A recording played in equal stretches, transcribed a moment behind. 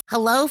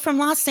Hello from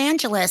Los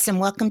Angeles, and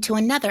welcome to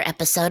another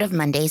episode of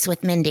Mondays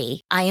with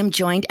Mindy. I am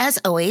joined, as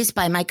always,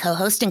 by my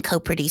co-host and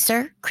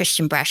co-producer,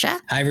 Christian Brescia.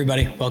 Hi,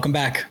 everybody. Welcome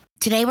back.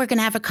 Today, we're going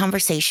to have a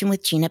conversation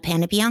with Gina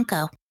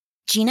Panebianco.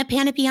 Gina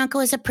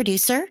Panebianco is a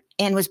producer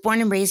and was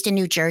born and raised in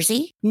New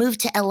Jersey,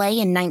 moved to LA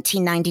in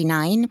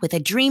 1999 with a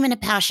dream and a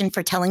passion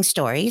for telling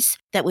stories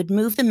that would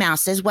move the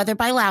masses, whether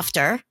by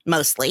laughter,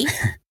 mostly,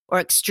 or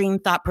extreme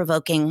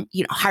thought-provoking,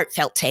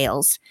 heartfelt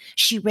tales.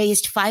 She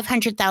raised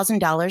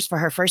 $500,000 for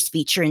her first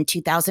feature in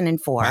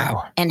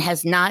 2004 and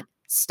has not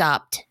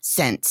stopped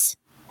since.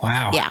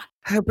 Wow. Yeah.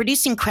 Her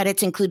producing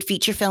credits include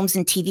feature films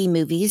and TV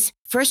movies.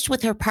 First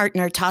with her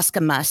partner, Tosca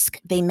Musk,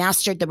 they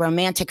mastered the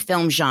romantic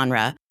film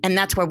genre. And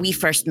that's where we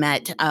first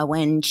met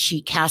when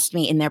she cast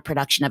me in their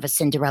production of A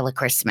Cinderella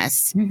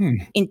Christmas.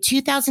 Mm-hmm. In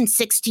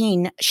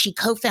 2016, she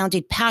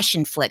co-founded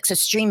Passion Flix, a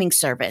streaming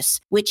service,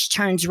 which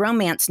turns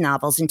romance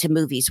novels into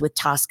movies with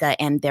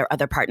Tosca and their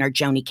other partner,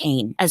 Joni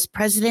Kane. As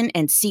president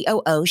and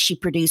COO, she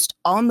produced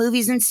all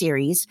movies and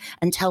series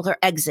until her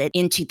exit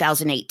in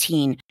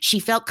 2018. She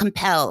felt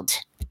compelled,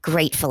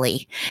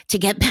 gratefully, to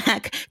get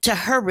back to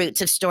her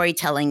roots of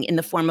storytelling in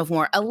the form of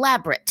more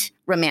elaborate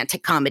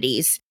romantic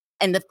comedies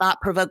and the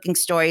thought-provoking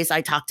stories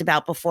I talked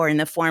about before in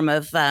the form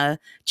of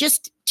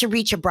just to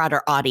reach a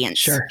broader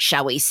audience,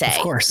 shall we say.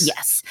 Of course.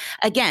 Yes.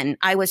 Again,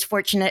 I was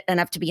fortunate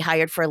enough to be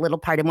hired for a little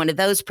part in one of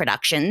those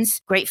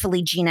productions.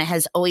 Gratefully, Gina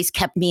has always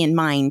kept me in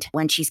mind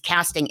when she's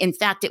casting. In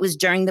fact, it was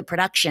during the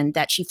production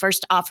that she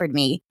first offered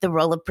me the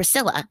role of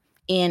Priscilla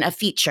in a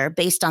feature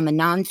based on the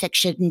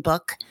nonfiction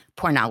book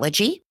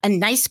Pornology, A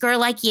Nice Girl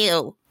Like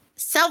You.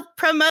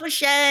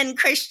 Self-promotion,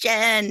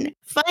 Christian.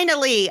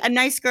 Finally, A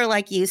Nice Girl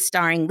Like You,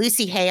 starring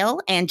Lucy Hale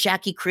and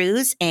Jackie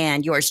Cruz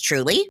and yours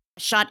truly.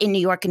 Shot in New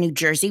York and New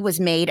Jersey, was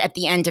made at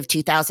the end of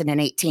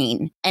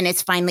 2018. And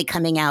it's finally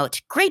coming out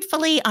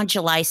gratefully on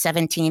July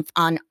 17th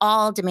on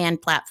all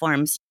demand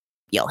platforms.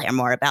 You'll hear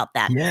more about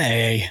that.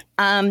 Yay.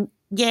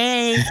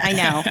 Yay, I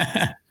know.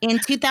 In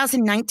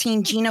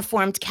 2019, Gina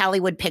formed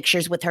Callywood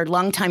Pictures with her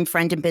longtime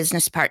friend and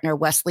business partner,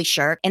 Wesley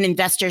Shirk, and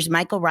investors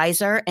Michael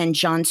Reiser and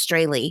John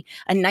Straley.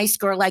 A Nice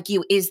Girl Like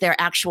You is their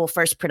actual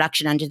first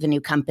production under the new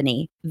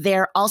company.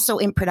 They're also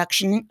in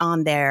production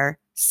on their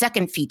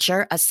second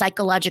feature, a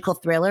psychological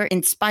thriller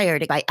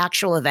inspired by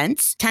actual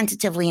events,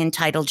 tentatively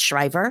entitled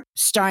Shriver,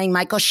 starring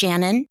Michael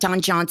Shannon, Don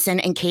Johnson,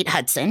 and Kate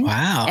Hudson.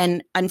 Wow.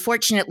 And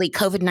unfortunately,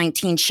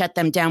 COVID-19 shut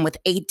them down with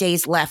 8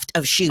 days left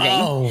of shooting.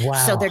 Oh,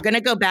 wow. So they're going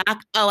to go back.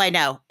 Oh, I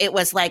know. It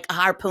was like a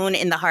harpoon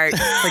in the heart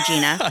for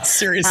Gina.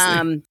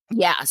 Seriously.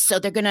 Yeah. So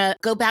they're going to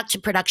go back to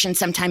production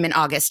sometime in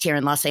August here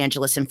in Los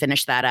Angeles and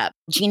finish that up.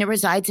 Gina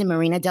resides in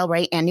Marina del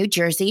Rey and New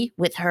Jersey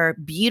with her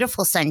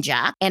beautiful son,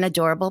 Jack, and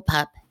adorable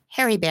pup,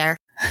 Harry Bear.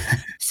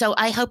 So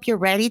I hope you're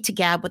ready to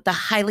gab with the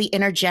highly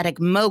energetic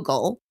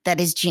mogul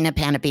that is Gina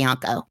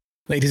Panebianco.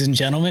 Ladies and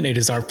gentlemen, it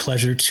is our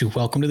pleasure to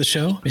welcome to the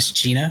show Miss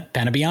Gina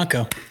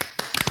Panebianco.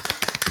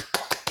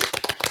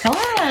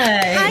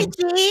 Hi. Hi,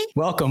 G.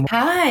 Welcome.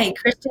 Hi,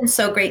 Christian.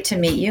 So great to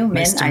meet you.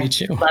 Nice to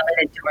meet you. Love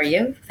and adore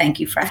you.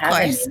 Thank you for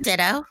having me.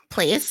 Ditto,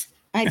 please.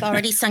 I've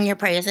already sung your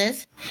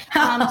praises.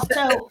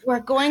 So we're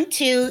going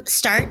to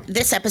start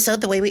this episode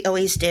the way we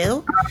always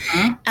do.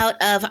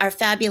 Out of our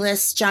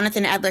fabulous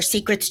Jonathan Adler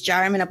Secrets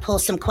jar, I'm going to pull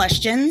some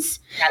questions.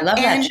 I love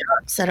that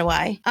jar. So do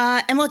I.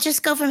 And we'll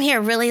just go from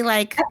here, really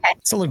like... Okay.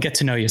 It's a little get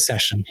to know you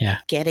session. Yeah.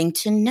 Getting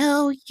to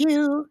know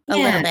you a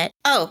little bit.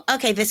 Oh,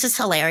 okay. This is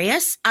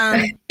hilarious.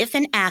 If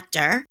an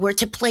actor were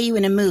to play you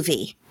in a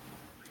movie,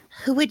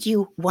 who would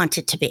you want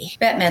it to be?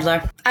 Bette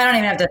Midler. I don't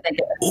even have to think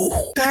of it.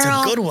 Ooh, that's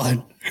a good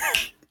one.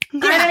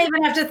 Yeah. I don't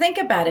even have to think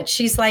about it.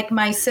 She's like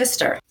my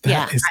sister.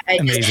 That is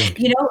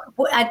amazing.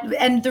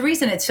 And the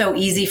reason it's so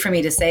easy for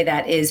me to say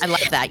that is... I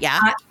love that, yeah.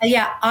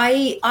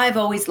 I've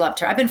always loved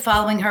her. I've been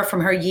following her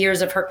from her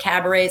years of her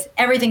cabarets,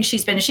 everything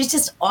she's been. She's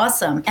just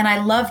awesome. And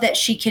I love that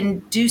she can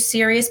do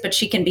serious, but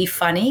she can be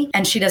funny.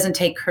 And she doesn't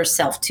take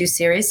herself too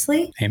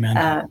seriously. Amen.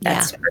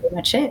 That's pretty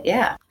much it,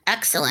 yeah.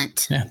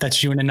 Excellent. Yeah,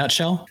 that's you in a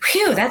nutshell.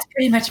 Phew, that's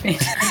pretty much me.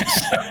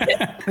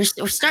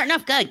 We're starting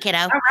off good, kiddo.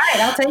 All right,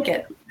 I'll take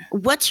it.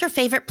 What's your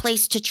favorite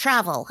place to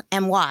travel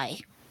and why?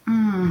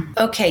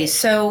 Okay,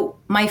 so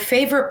my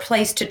favorite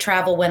place to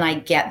travel when I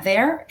get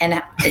there,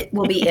 and it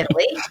will be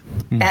Italy.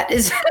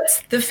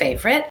 That's the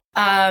favorite.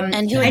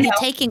 And who are you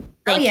taking?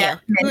 Thank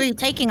you. Who are you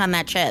taking on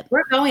that trip?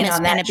 We're going Ms.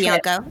 on that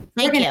trip.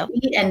 Thank you.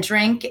 Eat and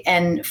drink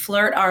and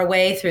flirt our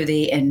way through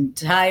the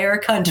entire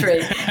country.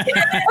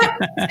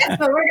 That's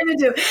what we're going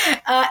to do.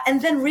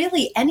 And then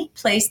really any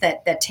place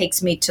that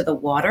takes me to the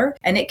water,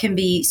 and it can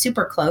be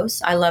super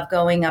close. I love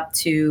going up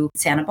to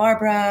Santa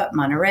Barbara,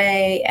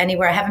 Monterey,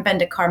 anywhere. I haven't been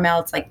to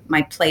Carmel. It's like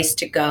my place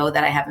to go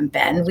that I haven't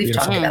been. We've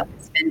talked about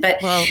this, but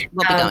we'll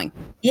be going.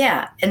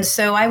 Yeah. And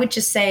so I would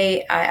just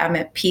say I'm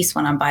at peace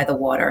when I'm by the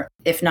water,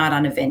 if not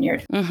on a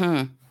vineyard.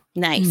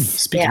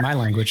 Nice. Speaking my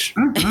language.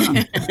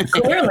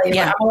 Clearly,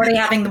 I'm already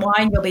having the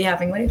wine you'll be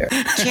having later.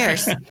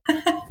 Cheers.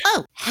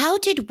 Oh, how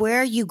did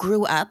where you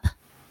grew up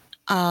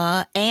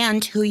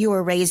and who you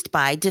were raised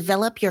by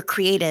develop your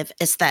creative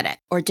aesthetic,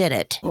 or did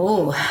it?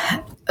 Oh,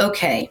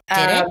 okay.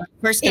 Did it,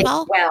 first of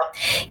all? Well,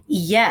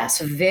 yes,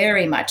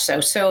 very much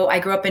so. So I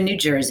grew up in New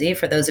Jersey.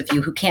 For those of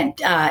you who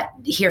can't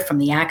hear from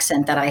the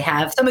accent that I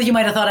have, some of you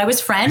might have thought I was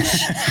French.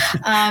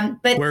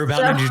 But Where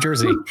about in New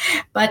Jersey?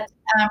 But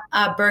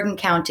Bergen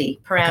County,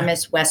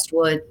 Paramus,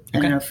 Westwood. I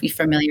don't know if you're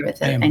familiar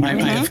with it.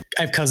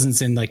 I have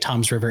cousins in like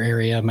Toms River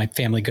area. My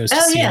family goes to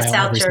Sea Isle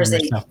South every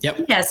Jersey. summer, so,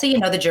 yep. Yeah, so you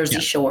know the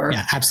Jersey Shore.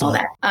 Yeah, absolutely.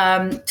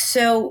 All that.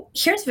 So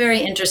here's a very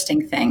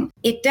interesting thing.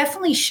 It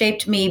definitely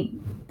shaped me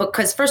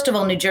because, first of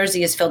all, New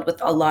Jersey is filled with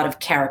a lot of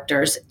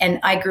characters, and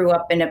I grew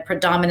up in a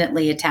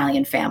predominantly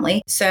Italian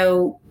family.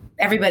 So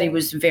everybody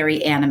was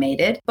very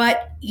animated.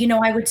 But,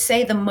 I would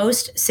say the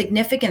most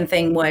significant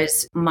thing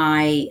was when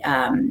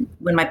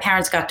my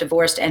parents got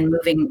divorced and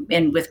moving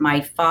in with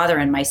my father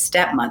and my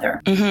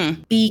stepmother,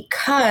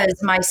 because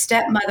my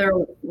stepmother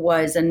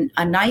was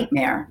a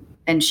nightmare.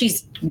 And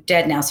she's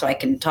dead now, so I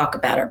can talk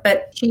about her.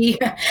 But she,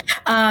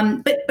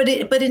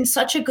 but in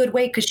such a good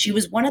way, because she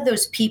was one of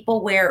those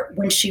people where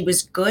when she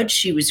was good,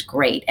 she was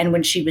great, and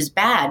when she was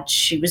bad,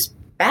 she was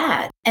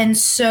bad. And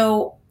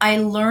so I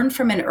learned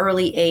from an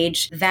early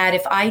age that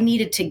if I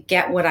needed to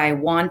get what I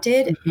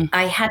wanted,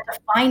 I had to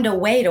find a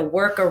way to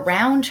work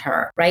around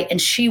her, right?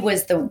 And she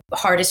was the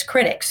hardest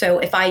critic. So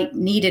if I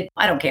needed,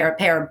 I don't care, a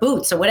pair of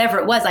boots or whatever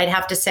it was, I'd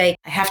have to say,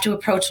 I have to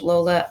approach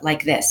Lola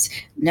like this.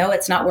 No,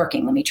 it's not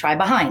working. Let me try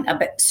behind.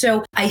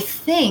 So I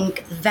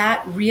think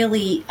that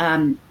really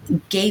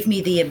gave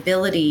me the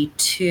ability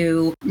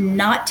to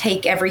not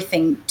take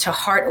everything to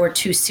heart or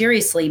too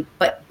seriously,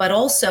 but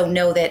also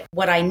know that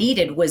what I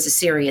needed was a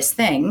serious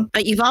thing.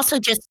 But you've also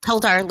just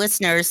told our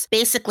listeners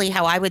basically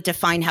how I would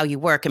define how you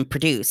work and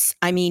produce.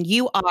 I mean,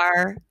 you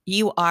are,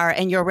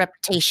 and your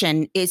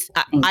reputation is,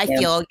 I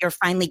feel you're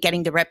finally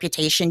getting the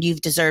reputation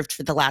you've deserved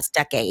for the last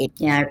decade.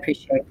 Yeah, I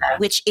appreciate that.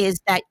 Which is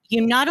that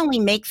you not only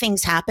make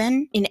things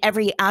happen in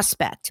every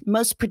aspect.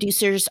 Most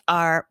producers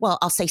are, well,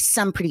 I'll say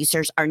some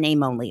producers are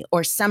name only,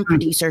 or some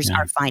producers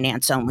are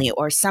finance only,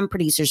 or some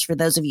producers, for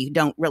those of you who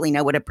don't really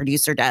know what a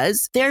producer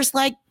does, there's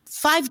like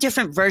 5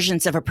 different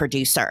versions of a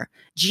producer.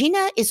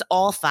 Gina is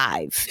all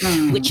 5,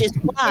 which is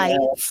why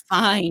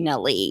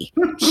finally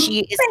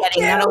she is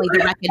getting not only the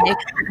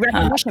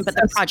recognition, but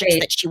the projects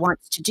that she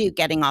wants to do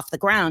getting off the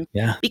ground.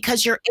 Yeah.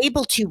 Because you're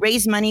able to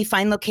raise money,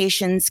 find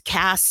locations,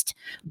 cast,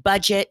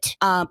 budget,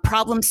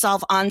 problem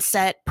solve on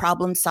set,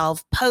 problem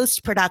solve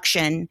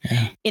post-production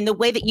in the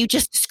way that you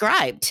just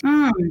described.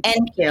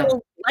 And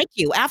people like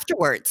you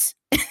afterwards.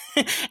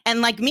 And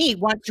like me,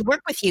 want to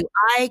work with you.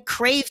 I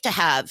crave to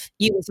have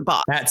you as a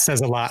boss. That says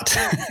a lot.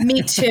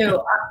 Me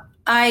too.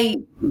 I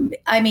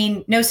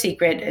mean, no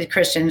secret,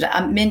 Christian,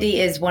 Mindy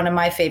is one of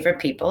my favorite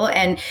people.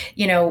 And,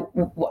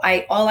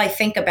 all I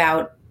think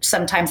about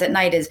sometimes at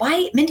night is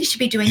why Mindy should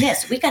be doing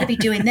this. We got to be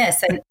doing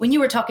this. And when you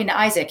were talking to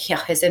Isaac,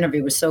 his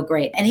interview was so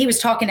great. And he was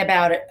talking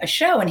about a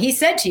show and he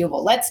said to you,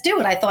 well, let's do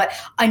it. I thought,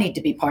 I need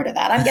to be part of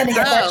that. I'm going to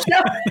get that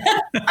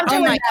show. I'm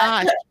doing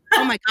gosh.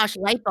 Oh my gosh,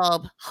 light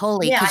bulb.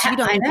 Holy, because you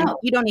don't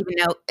even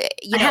know.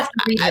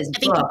 I think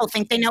people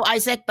think they know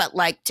Isaac, but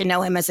like to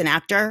know him as an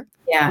actor,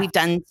 we've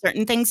done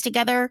certain things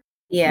together.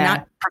 Yeah.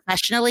 Not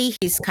professionally.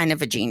 He's kind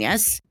of a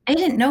genius. I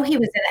didn't know he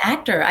was an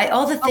actor.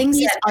 All the things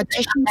he's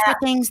auditioned for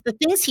things, the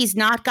things he's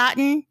not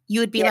gotten,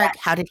 you would be like,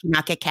 how did he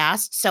not get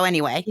cast? So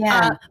anyway,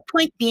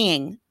 point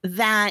being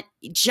that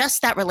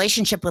just that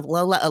relationship with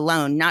Lola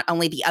alone, not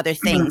only the other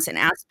things and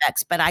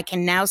aspects, but I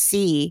can now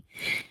see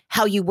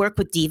how you work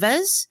with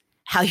divas,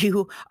 how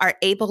you are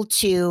able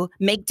to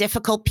make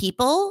difficult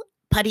people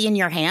putty in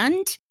your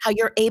hand, how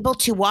you're able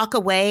to walk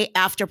away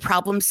after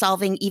problem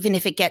solving, even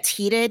if it gets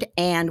heated,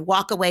 and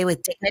walk away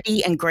with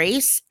dignity and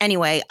grace.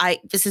 Anyway,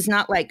 this is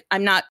not like,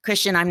 I'm not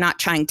Christian. I'm not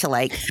trying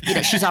to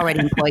she's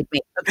already employed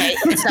me. Okay.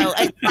 So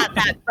it's not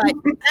that, but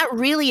that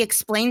really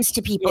explains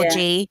to people,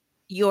 G,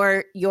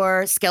 your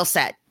skill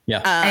set.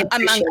 Yeah.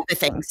 Among other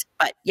things,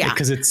 but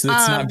because it's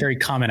not very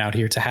common out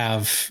here to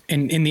have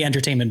in the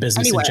entertainment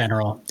business in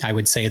general. I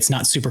would say it's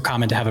not super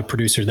common to have a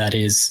producer that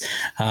is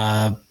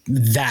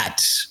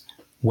that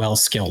well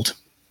skilled,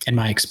 in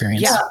my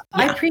experience. Yeah,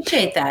 I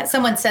appreciate that.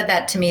 Someone said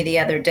that to me the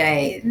other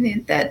day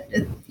that,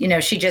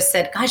 she just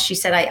said, gosh, she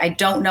said, I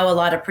don't know a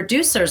lot of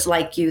producers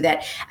like you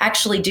that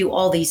actually do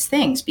all these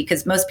things,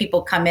 because most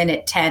people come in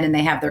at 10 and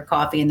they have their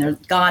coffee and they're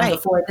gone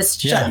before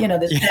this, this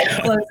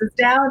set closes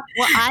down.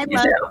 Well, I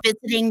love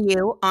visiting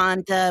you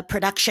on the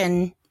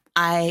production.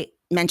 I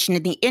mentioned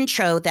in the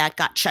intro that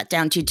got shut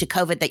down due to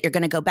COVID that you're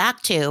going to go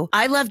back to.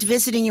 I loved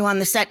visiting you on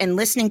the set and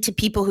listening to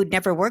people who'd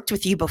never worked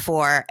with you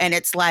before. And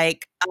it's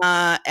like,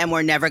 and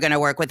we're never going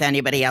to work with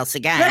anybody else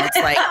again. It's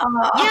like,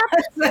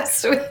 that's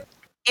sweet.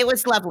 It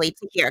was lovely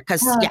to hear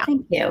because,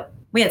 Thank you.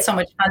 We had so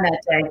much fun that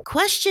day.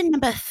 Question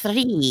number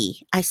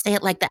 3. I say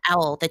it like the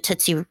owl, the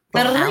Tootsie Roll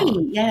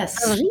owl.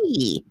 Yes.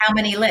 3. How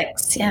many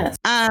licks? Yes.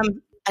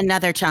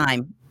 Another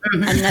time.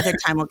 Another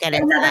time we'll get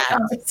into that.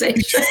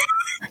 Conversation.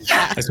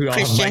 As we all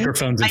have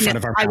microphones in front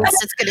of our mouths. I was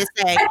just going to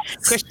say,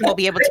 Christian will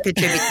be able to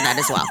contribute to that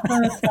as well.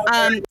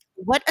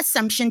 what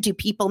assumption do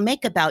people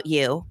make about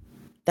you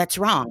that's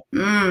wrong?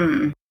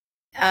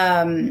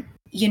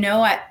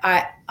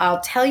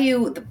 I'll tell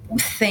you the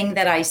thing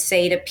that I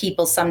say to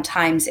people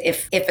sometimes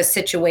if a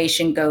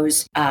situation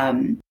goes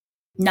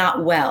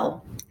not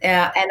well.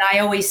 And I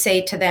always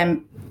say to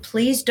them,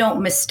 please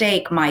don't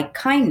mistake my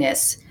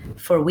kindness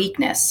for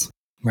weakness.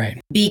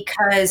 Right.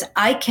 Because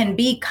I can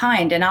be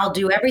kind and I'll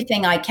do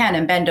everything I can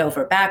and bend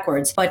over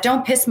backwards, but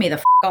don't piss me the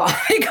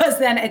off, because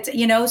then it's,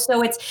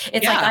 so it's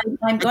like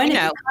I'm going to be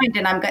kind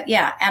and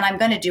I'm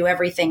going to do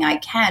everything I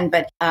can,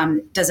 but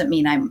doesn't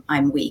mean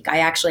I'm weak. I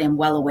actually am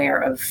well aware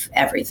of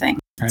everything.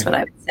 That's what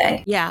I would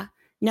say. Yeah.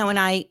 No, and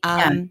I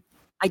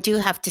do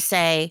have to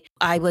say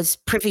I was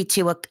privy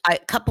to a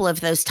couple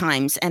of those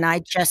times, and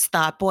I just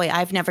thought, boy,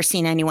 I've never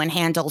seen anyone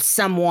handle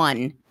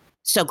someone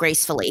so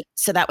gracefully.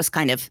 So that was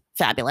kind of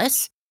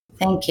fabulous.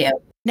 Thank you.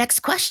 Next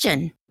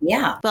question.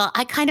 Yeah. Well,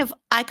 I kind of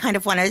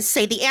want to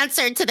say the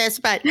answer to this,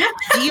 but do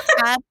you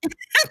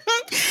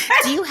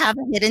have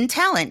a hidden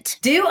talent?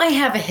 Do I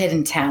have a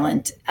hidden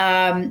talent?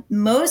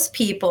 Most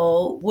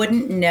people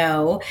wouldn't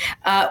know.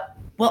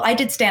 Well, I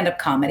did stand-up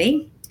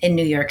comedy in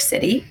New York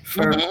City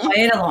for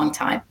quite a long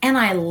time. And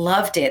I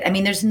loved it. I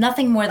mean, there's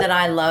nothing more that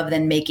I love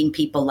than making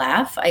people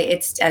laugh.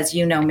 It's, as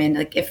you know, Min,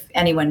 like if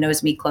anyone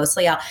knows me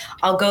closely,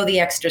 I'll go the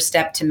extra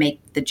step to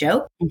make the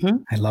joke.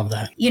 I love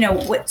that.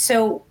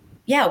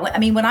 I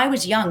mean, when I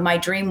was young, my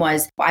dream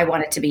was I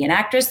wanted to be an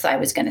actress. I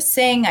was going to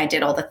sing. I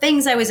did all the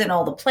things. I was in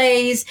all the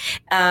plays.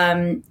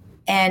 So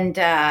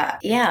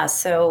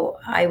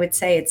I would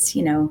say it's,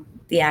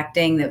 the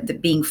acting, the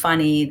being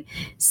funny,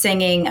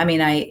 singing. I mean,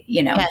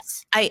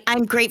 Yes,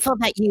 I'm grateful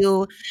that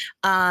you,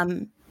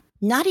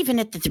 not even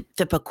at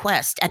the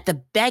bequest, at the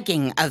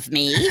begging of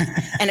me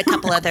and a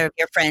couple other of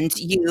your friends,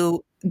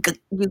 you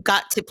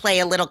got to play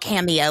a little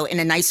cameo in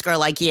A Nice Girl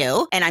Like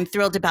You. And I'm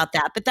thrilled about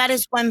that. But that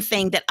is one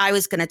thing that I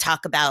was going to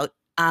talk about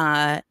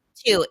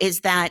too, is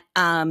that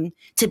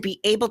to be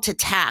able to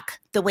tack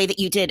the way that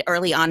you did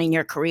early on in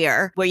your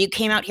career, where you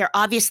came out here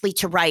obviously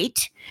to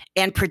write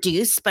and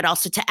produce, but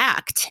also to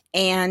act,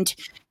 and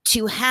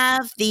to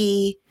have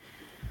the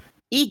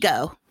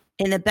ego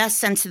in the best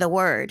sense of the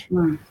word,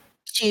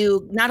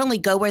 to not only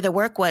go where the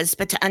work was,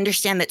 but to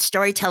understand that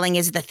storytelling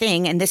is the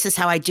thing. And this is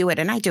how I do it.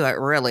 And I do it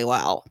really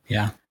well.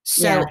 Yeah.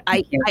 So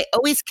I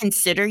always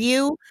consider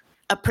you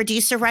a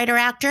producer, writer,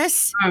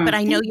 actress, but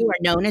I know you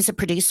are known as a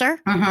producer.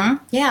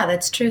 Yeah,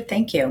 that's true.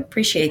 Thank you.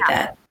 Appreciate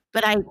that.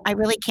 But I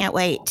really can't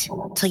wait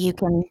till you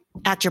can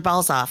act your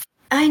balls off.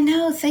 I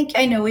know. Thank you.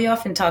 I know we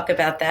often talk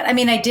about that. I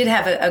mean, I did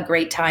have a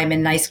great time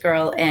in Nice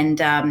Girl. And,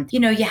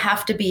 you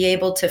have to be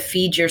able to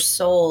feed your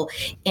soul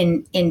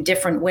in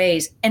different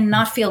ways and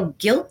not feel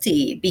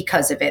guilty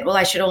because of it. Well,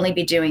 I should only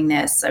be doing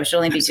this. I should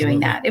only be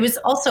doing that. It was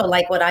also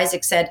like what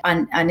Isaac said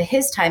on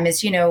his time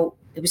is,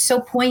 it was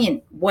so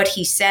poignant what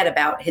he said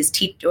about his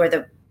teacher or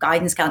the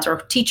guidance counselor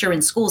or teacher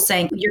in school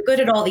saying, you're good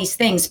at all these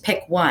things,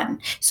 pick one.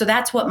 So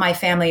that's what my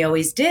family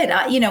always did.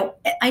 I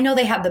know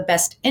they have the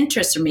best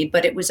interest in me,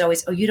 but it was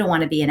always, oh, you don't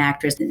want to be an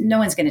actress. No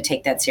one's going to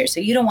take that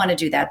seriously. You don't want to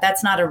do that.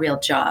 That's not a real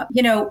job.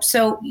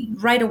 So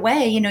right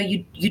away,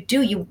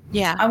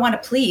 I want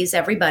to please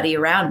everybody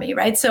around me,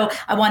 right? So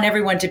I want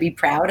everyone to be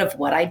proud of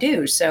what I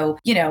do. So,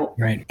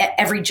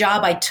 every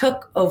job I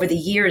took over the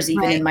years,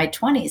 even in my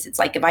 20s, it's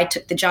like if I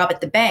took the job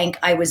at the bank,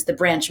 I was the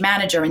branch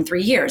manager in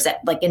 3 years,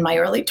 in my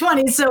early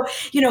 20s. So,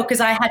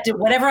 because I had to,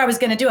 whatever I was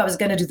going to do, I was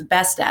going to do the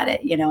best at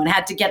it, and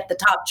had to get the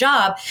top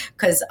job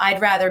because I'd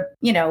rather,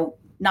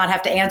 not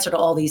have to answer to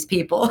all these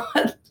people.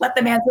 Let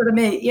them answer to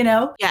me,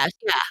 Yeah.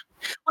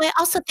 Well, I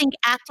also think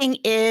acting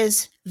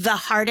is the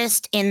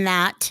hardest in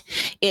that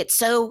it's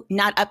so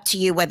not up to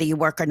you whether you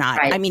work or not.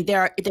 Right. I mean,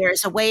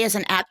 there's a way as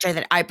an actor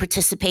that I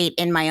participate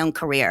in my own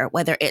career,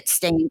 whether it's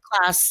staying in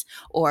class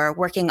or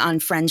working on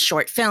friends'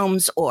 short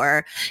films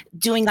or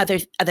doing other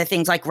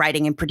things like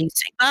writing and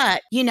producing.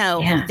 But,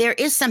 there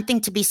is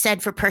something to be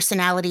said for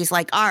personalities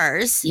like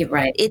ours. You're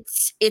right.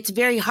 It's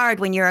very hard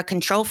when you're a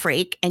control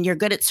freak and you're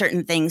good at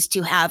certain things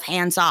to have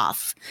hands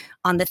off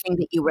on the thing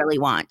that you really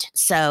want.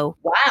 So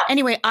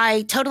anyway,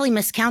 I totally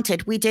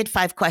miscounted. We did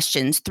 5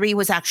 questions. 3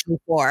 was actually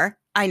 4.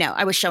 I know.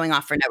 I was showing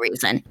off for no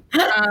reason.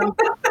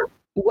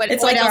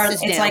 It's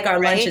like our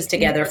lunches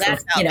together.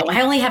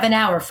 I only have an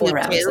hour, 4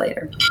 hours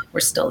later. We're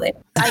still there.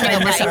 I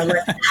know.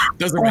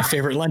 Those are my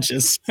favorite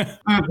lunches.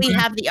 We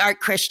have the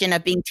art, Christian,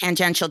 of being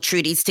tangential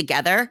Trudies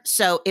together.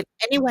 So if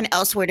anyone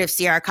else were to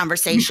see our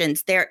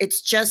conversations there, it's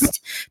just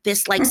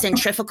this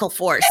centrifugal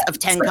force of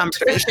 10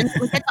 conversations.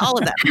 We get all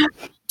of them.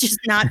 Just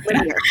not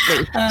linear.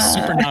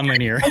 Super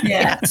nonlinear.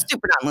 Yeah,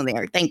 super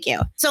nonlinear. Thank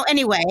you. So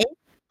anyway,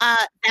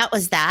 that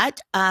was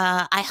that.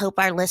 I hope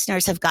our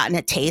listeners have gotten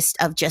a taste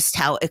of just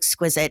how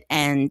exquisite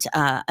and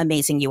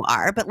amazing you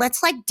are. But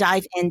let's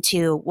dive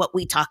into what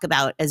we talk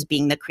about as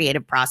being the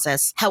creative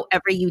process,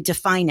 however you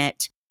define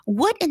it.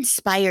 What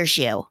inspires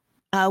you?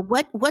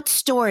 What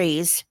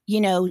stories,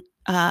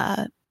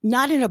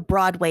 not in a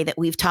broad way that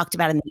we've talked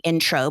about in the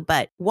intro,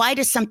 but why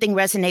does something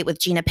resonate with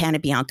Gina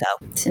Panebianco?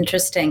 It's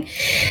interesting.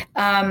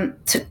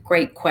 It's a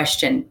great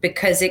question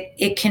because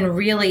it can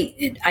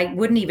really, I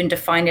wouldn't even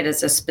define it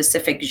as a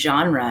specific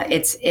genre.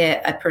 It's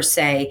per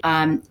se.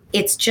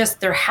 It's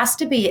just there has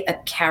to be a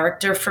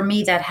character for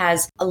me that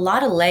has a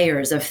lot of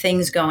layers of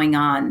things going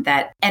on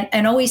that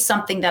and always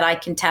something that I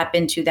can tap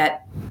into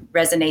that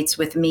resonates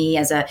with me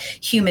as a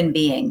human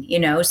being, you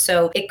know.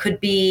 So it could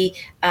be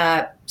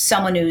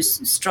someone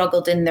who's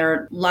struggled in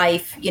their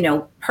life, you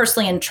know,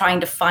 personally and trying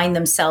to find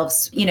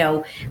themselves, you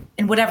know,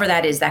 and whatever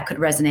that is, that could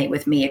resonate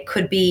with me. It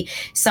could be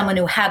someone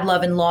who had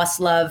love and lost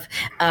love,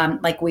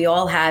 like we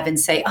all have, and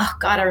say, oh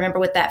God, I remember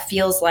what that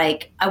feels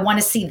like. I want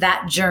to see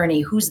that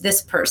journey. Who's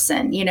this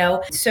person, you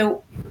know?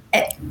 So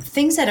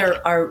things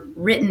that are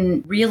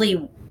written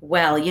really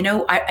well. You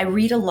know, I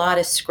read a lot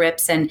of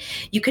scripts and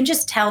you can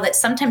just tell that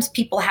sometimes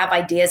people have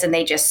ideas and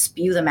they just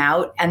spew them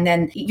out. And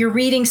then you're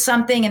reading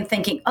something and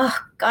thinking, oh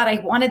God,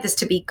 I wanted this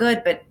to be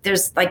good, but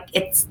there's like,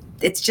 it's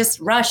just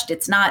rushed.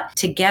 It's not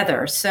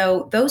together.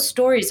 So those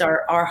stories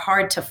are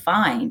hard to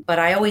find, but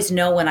I always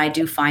know when I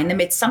do find them.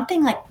 It's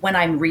something like when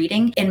I'm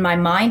reading in my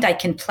mind, I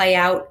can play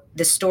out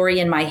the story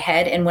in my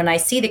head. And when I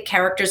see the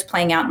characters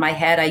playing out in my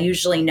head, I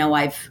usually know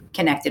I've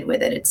connected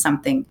with it. It's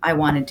something I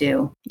want to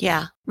do.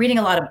 Yeah. Reading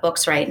a lot of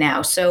books right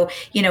now. So,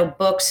 you know,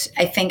 books,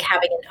 I think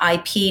having an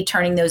IP,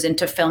 turning those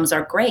into films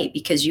are great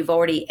because you've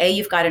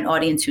got an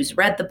audience who's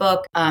read the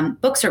book.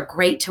 Books are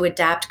great to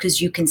adapt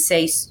because you can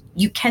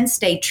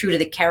stay true to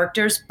the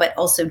characters, but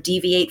also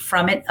deviate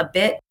from it a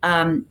bit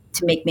to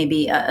make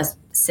maybe a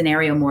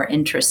scenario more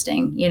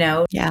interesting, you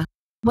know? Yeah.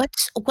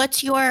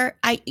 What's your,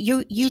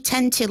 you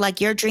tend to,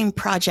 like, your dream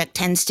project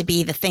tends to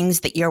be the things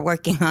that you're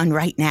working on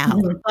right now.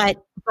 Mm-hmm.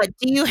 But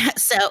do you,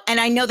 and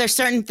I know there's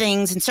certain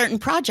things and certain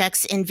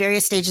projects in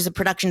various stages of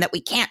production that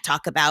we can't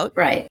talk about.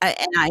 Right.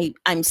 And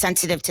I'm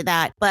sensitive to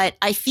that. But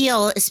I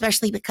feel,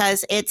 especially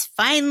because it's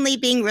finally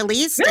being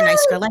released in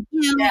Nice Girl Like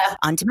You,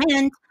 on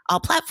demand, all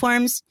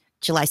platforms,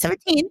 July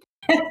 17th.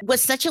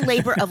 Was such a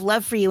labor of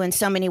love for you in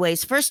so many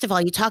ways. First of all,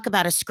 you talk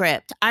about a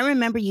script. I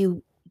remember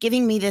you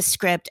giving me this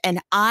script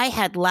and I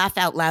had laugh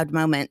out loud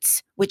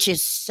moments, which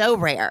is so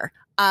rare.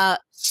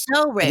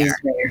 So rare. It is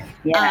rare.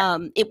 Yeah.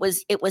 It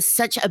was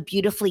such a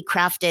beautifully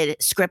crafted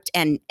script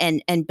and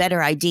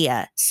better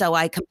idea. So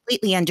I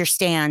completely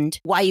understand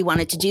why you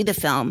wanted to do the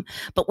film.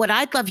 But what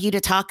I'd love you to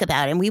talk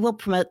about, and we will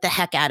promote the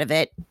heck out of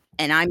it,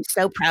 and I'm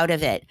so proud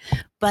of it.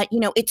 But, you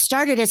know, it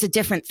started as a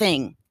different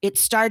thing. It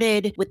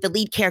started with the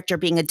lead character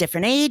being a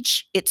different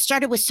age. It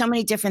started with so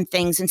many different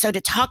things. And so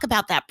to talk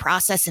about that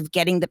process of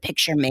getting the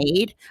picture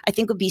made, I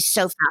think would be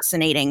so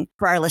fascinating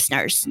for our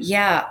listeners.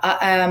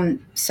 Yeah.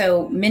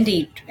 So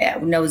Mindy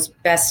knows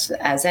best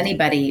as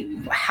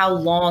anybody how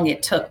long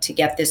it took to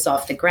get this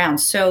off the ground.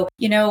 So,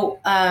 you know,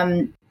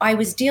 I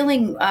was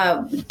dealing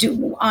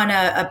on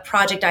a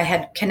project. I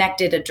had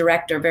connected a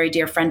director, a very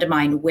dear friend of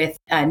mine, with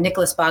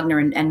Nicholas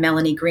Bogner and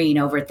Melanie Green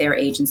over at their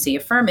agency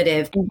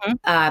Affirmative,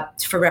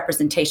 for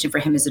representation for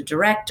him as a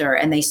director.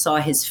 And they saw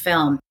his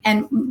film.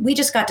 And we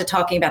just got to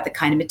talking about the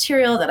kind of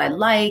material that I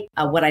like,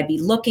 what I'd be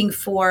looking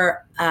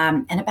for.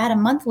 And about a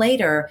month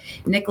later,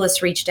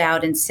 Nicholas reached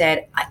out and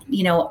said,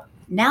 you know,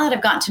 now that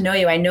I've gotten to know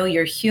you, I know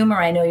your humor,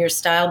 I know your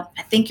style.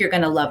 I think you're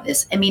going to love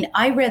this. I mean,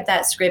 I read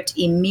that script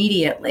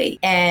immediately.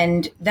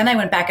 And then I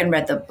went back and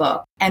read the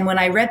book. And when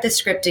I read the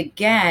script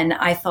again,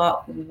 I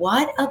thought,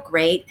 what a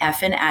great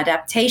effing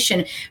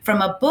adaptation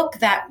from a book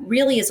that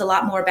really is a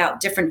lot more about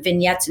different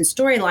vignettes and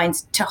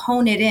storylines to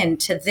hone it in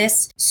to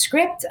this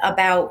script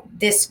about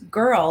this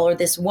girl or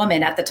this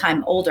woman at the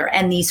time older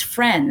and these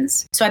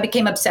friends. So I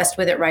became obsessed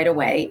with it right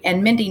away.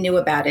 And Mindy knew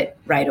about it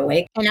right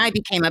away. And I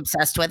became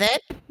obsessed with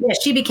it. Yeah,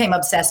 she became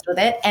obsessed with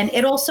it. And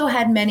it also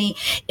had many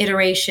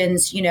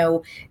iterations, you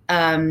know.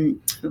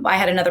 I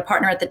had another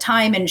partner at the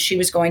time and she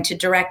was going to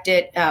direct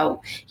it,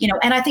 you know,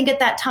 and I think at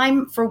that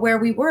time for where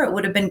we were, it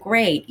would have been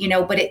great, you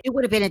know, but it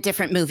would have been a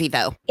different movie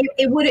though.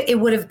 It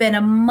would have been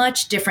a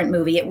much different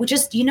movie. It would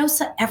just, you know,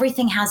 so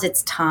everything has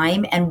its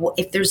time. And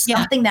if there's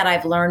something that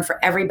I've learned for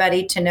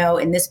everybody to know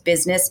in this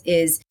business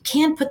is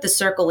can't put the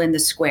circle in the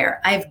square.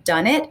 I've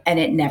done it and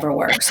it never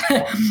works.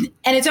 And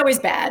it's always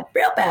bad,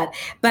 real bad.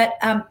 But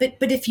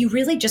if you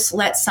really just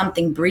let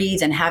something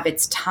breathe and have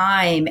its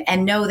time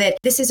and know that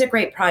this is a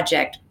great project,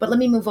 but let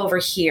me move over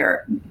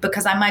here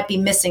because I might be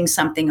missing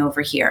something over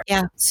here.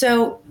 Yeah.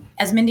 So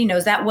as Mindy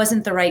knows, that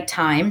wasn't the right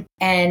time.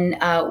 And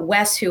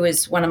Wes, who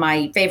is one of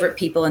my favorite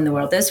people in the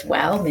world as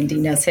well, Mindy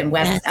knows him,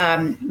 Wes,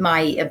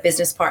 my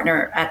business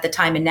partner at the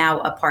time and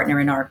now a partner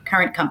in our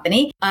current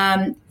company,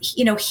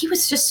 you know, he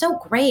was just so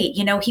great.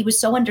 You know, he was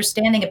so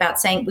understanding about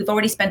saying, we've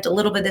already spent a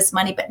little bit of this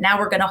money, but now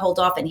we're going to hold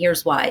off and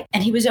here's why.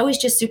 And he was always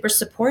just super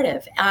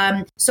supportive.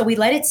 So we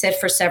let it sit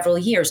for several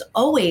years,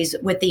 always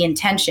with the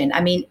intention.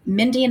 I mean,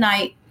 Mindy and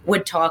I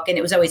would talk and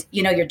it was always,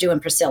 you know, you're doing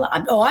Priscilla.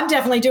 I'm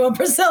definitely doing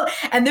Priscilla.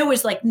 And there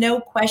was like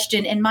no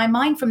question in my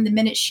mind from the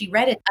minute she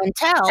read it.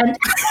 Until.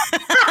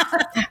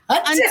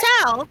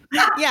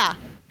 Yeah.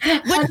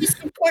 Which is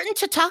important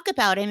to talk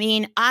about. I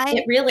mean,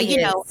 It really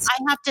is.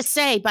 I have to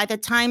say, by the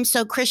time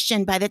So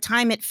Christian, by the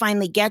time it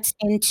finally gets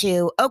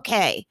into,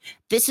 okay,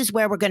 this is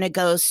where we're going to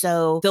go.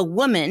 So the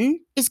woman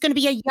is going to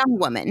be a young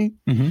woman.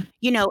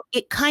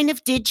 It kind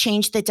of did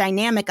change the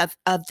dynamic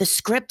of the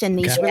script and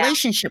these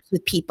relationships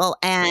with people.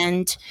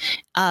 And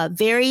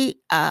very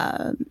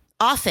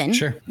often,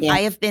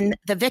 I have been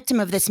the victim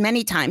of this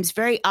many times.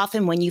 Very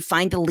often when you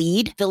find the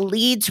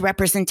lead's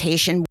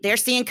representation, they're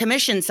seeing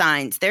commission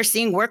signs, they're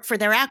seeing work for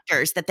their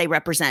actors that they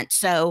represent.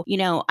 So,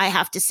 I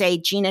have to say,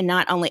 Gina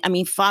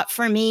fought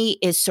for me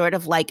is sort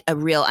of like a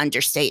real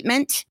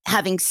understatement.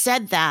 Having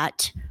said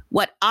that,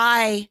 what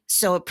I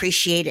so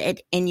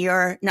appreciated in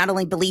your not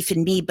only belief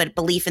in me, but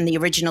belief in the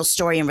original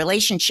story and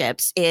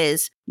relationships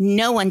is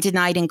no one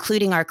denied,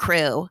 including our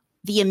crew,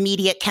 the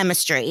immediate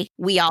chemistry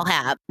we all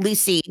have.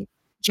 Lucy,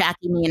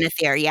 Jackie, me, and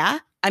Aether. Yeah.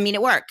 I mean,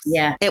 it works.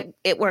 Yeah.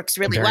 It works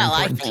really very well,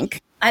 important. I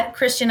think.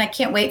 Christian, I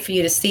can't wait for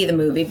you to see the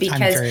movie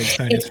because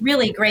it's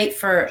really great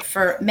for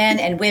men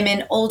and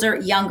women, older,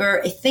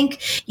 younger. I think,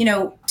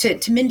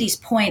 to Mindy's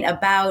point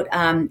about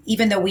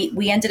even though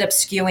we ended up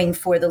skewing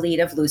for the lead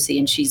of Lucy,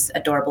 and she's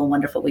adorable and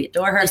wonderful. We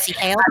adore her. Lucy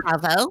Hale,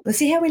 bravo.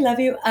 Lucy Hale, we love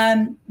you.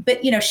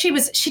 But, she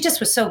just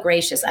was so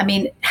gracious. I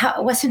mean,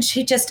 how wasn't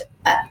she just...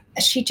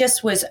 she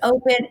just was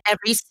open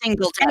every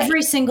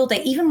single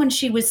day, even when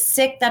she was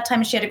sick that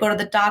time, she had to go to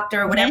the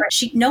doctor or whatever.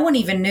 No one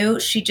even knew.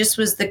 She just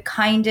was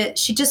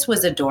she just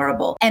was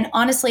adorable. And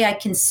honestly, I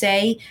can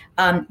say,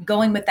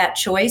 going with that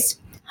choice,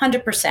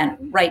 100%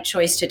 right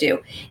choice to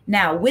do.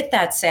 Now, with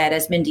that said,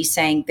 as Mindy's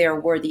saying, there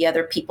were the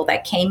other people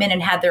that came in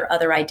and had their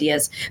other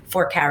ideas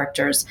for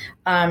characters.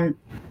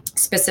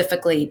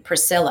 Specifically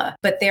Priscilla,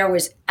 but there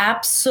was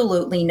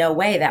absolutely no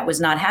way that was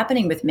not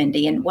happening with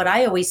Mindy. And what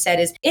I always said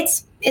is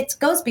it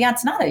goes beyond,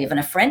 it's not even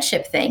a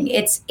friendship thing.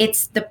 It's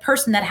the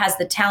person that has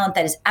the talent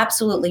that is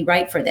absolutely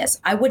right for this.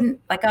 I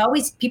wouldn't,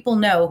 people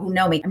who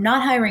know me, I'm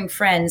not hiring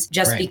friends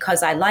just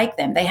because I like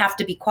them. They have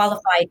to be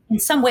qualified in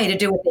some way to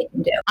do what they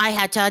can do. I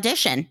had to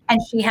audition.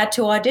 And she had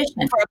to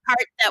audition. For a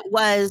part that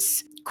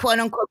was quote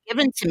unquote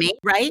given to me,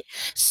 right?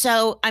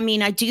 So, I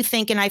mean, I do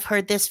think, and I've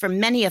heard this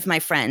from many of my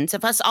friends,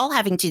 of us all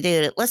having to do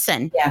it.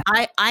 Listen,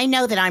 I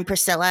know that I'm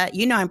Priscilla.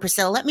 You know I'm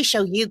Priscilla. Let me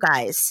show you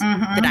guys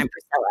that I'm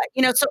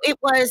Priscilla. So it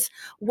was,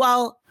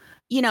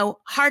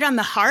 hard on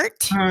the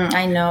heart.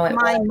 I know it.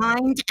 My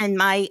mind and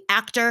my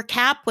actor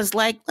cap was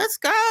like, let's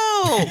go.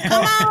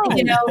 Come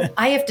on.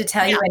 I have to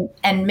tell you,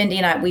 and Mindy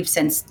and I, we've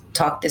since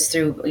talked this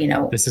through,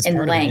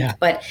 in length.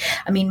 But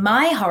I mean,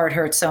 my heart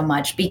hurt so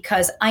much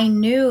because I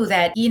knew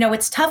that,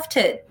 it's tough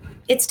to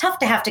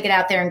have to get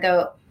out there and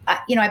go,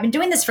 I've been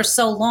doing this for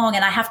so long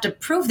and I have to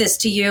prove this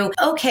to you.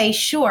 Okay,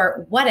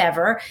 sure,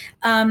 whatever.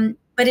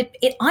 But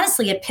it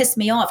honestly, it pissed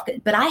me off.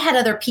 But I had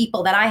other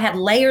people that I had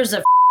layers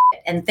of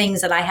and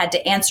things that I had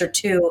to answer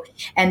to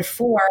and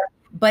for,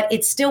 but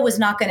it still was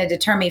not going to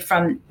deter me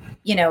from,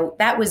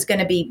 that was going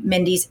to be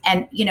Mindy's.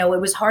 And, it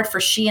was hard for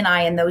she and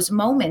I in those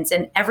moments.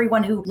 And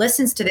everyone who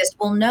listens to this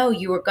will know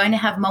you are going to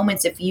have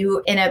moments if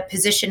you in a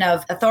position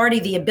of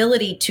authority, the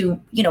ability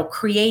to,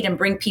 create and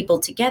bring people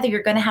together,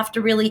 you're going to have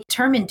to really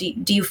determine,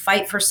 do you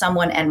fight for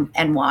someone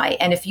and why?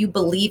 And if you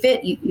believe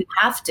it, you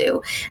have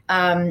to.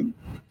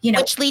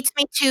 Which leads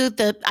me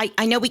to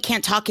I know we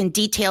can't talk in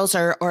details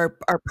or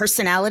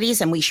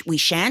personalities, and we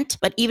shan't,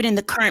 but even in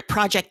the current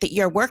project that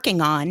you're working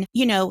on,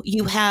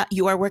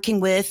 you are working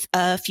with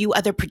a few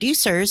other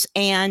producers,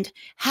 and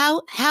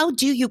how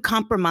do you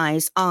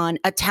compromise on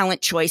a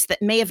talent choice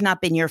that may have not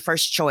been your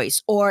first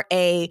choice, or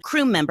a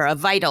crew member, a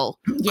vital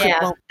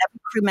every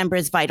crew member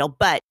is vital,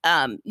 but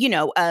a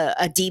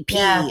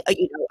DP,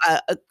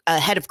 a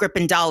head of grip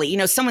and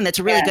dolly, someone that's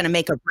really going to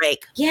make or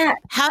break. Yeah.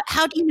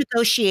 How do you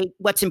negotiate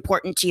what's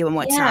important to you and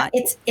what's not?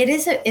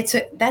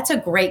 That's a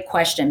great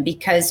question,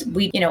 because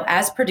we,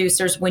 as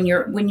producers, when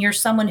you're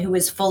someone who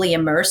is fully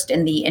immersed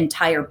in the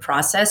entire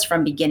process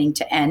from beginning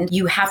to end,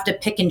 you have to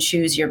pick and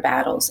choose your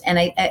battles.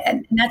 And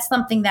that's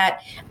something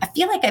that I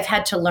feel like I've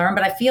had to learn,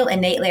 but I feel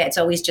innately it's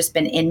always just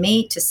been in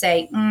me to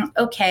say,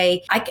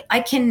 okay, I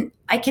can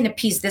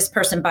appease this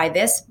person by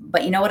this,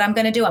 but you know what I'm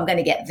going to do? I'm going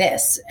to get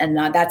this. And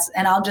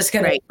I'm just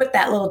going to put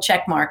that little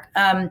check mark.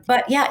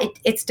 But yeah,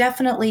 it's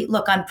definitely,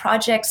 look, on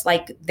projects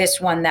like this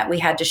one that we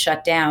had to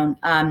shut down,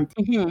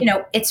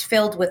 it's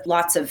filled with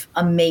lots of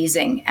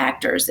amazing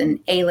actors and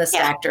A-list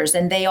actors,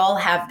 and they all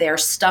have their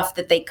stuff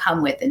that they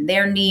come with and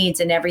their needs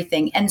and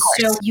everything. And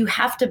so you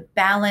have to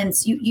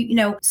balance,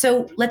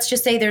 so let's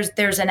just say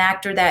there's an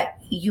actor that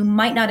you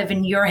might not have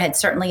in your head,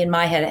 certainly in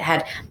my head,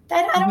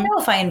 I don't know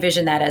if I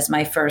envision that as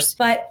my first,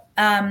 but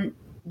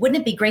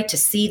wouldn't it be great to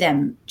see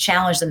them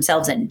challenge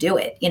themselves and do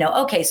it?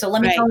 Okay, so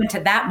let me go into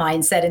that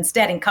mindset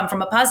instead and come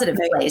from a positive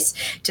place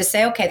to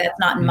say, okay, that's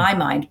not in my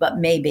mind, but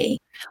maybe.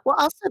 Well,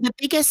 also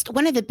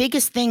one of the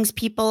biggest things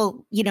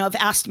people, have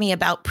asked me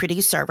about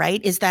producer,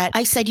 right, is that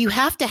I said you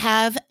have to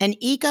have an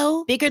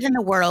ego bigger than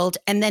the world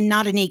and then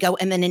not an ego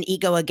and then an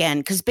ego again.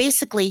 Because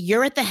basically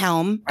you're at the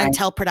helm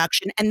until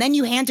production and then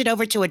you hand it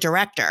over to a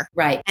director.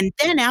 Right. And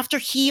then after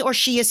he or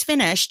she is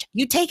finished,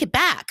 you take it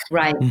back.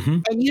 Right. Mm-hmm.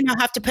 And you now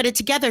have to put it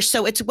together.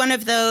 So it's one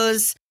of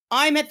those,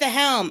 I'm at the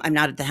helm. I'm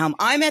not at the helm.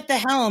 I'm at the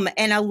helm.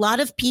 And a lot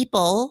of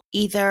people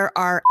either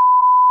are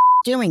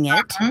doing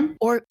it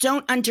or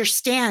don't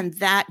understand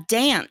that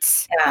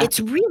dance. Yeah. It's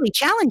really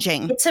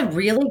challenging. It's a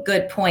really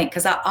good point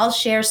because I'll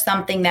share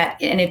something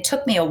that, and it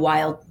took me a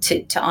while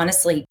to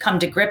honestly come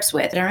to grips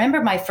with. And I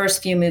remember my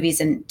first few movies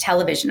in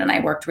television and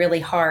I worked really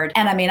hard.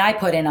 And I mean, I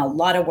put in a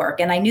lot of work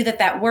and I knew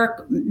that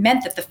work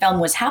meant that the film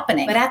was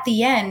happening. But at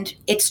the end,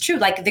 it's true.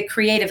 Like the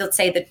creative, let's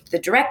say the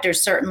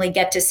directors certainly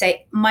get to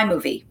say, my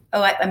movie.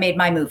 Oh, I made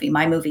my movie.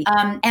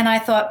 And I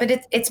thought, but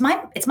it's my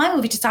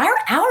movie. It's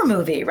our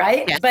movie,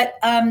 right? Yes. But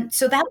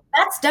so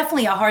that's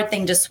definitely a hard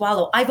thing to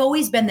swallow. I've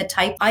always been the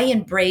type, I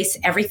embrace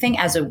everything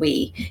as a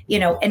we,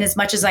 and as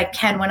much as I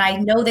can when I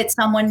know that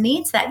someone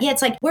needs that. Yeah,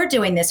 it's like we're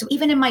doing this.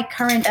 Even in my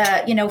current,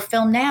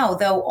 film now,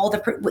 though, all the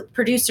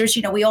producers,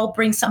 we all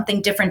bring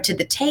something different to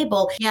the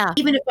table. Yeah.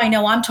 Even if I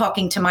know I'm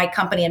talking to my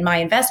company and my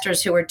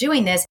investors who are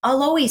doing this,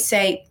 I'll always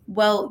say,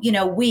 well,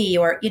 we,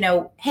 or,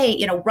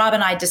 hey, Rob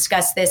and I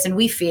discussed this and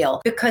we feel.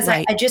 Because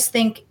right. I just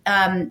think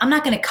I'm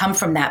not going to come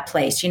from that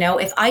place.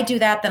 If I do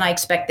that, then I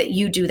expect that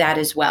you do that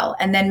as well.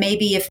 And then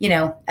maybe if,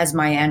 as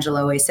Maya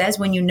Angelou always says,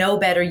 when you know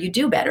better, you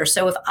do better.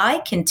 So if I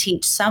can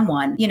teach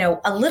someone,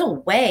 a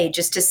little way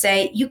just to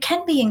say, you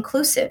can be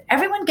inclusive.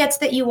 Everyone gets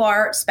that you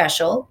are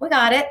special. We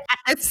got it.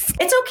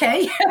 It's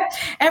okay.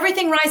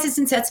 Everything rises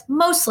and sets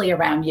mostly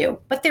around you.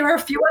 But there are a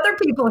few other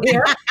people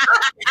here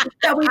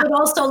that we would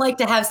also like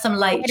to have some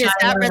light. It does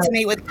not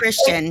resonate with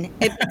Christian.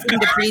 It being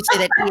the producer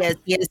that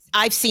he is.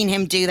 I've seen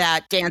him do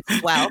that dance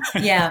as well.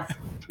 Yeah.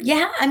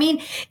 I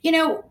mean,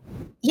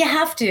 you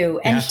have to.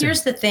 And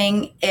here's the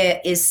thing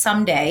is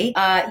someday,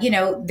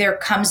 there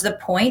comes the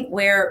point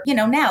where,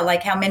 now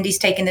like how Mindy's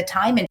taken the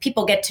time and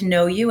people get to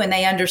know you and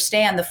they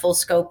understand the full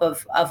scope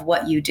of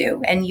what you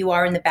do. And you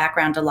are in the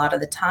background a lot of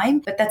the time,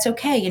 but that's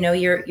okay.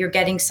 You're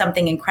getting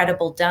something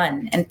incredible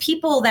done. And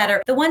people that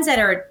are the ones that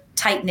are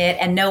tight knit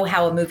and know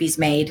how a movie's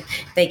made,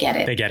 they get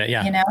it. They get it.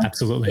 Yeah,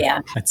 absolutely. Yeah,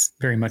 that's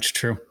very much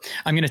true.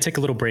 I'm going to take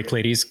a little break,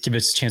 ladies, give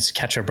us a chance to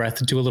catch our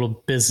breath, do a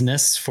little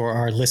business for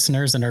our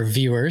listeners and our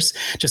viewers.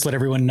 Just let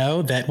everyone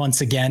know that once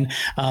again,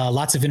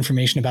 lots of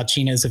information about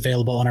Gina is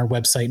available on our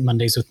website,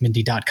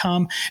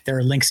 mondayswithmindy.com. There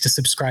are links to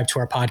subscribe to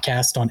our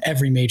podcast on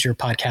every major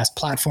podcast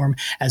platform,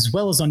 as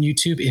well as on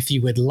YouTube. If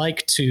you would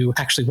like to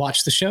actually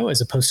watch the show as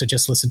opposed to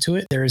just listen to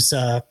it, there's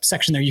a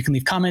section there you can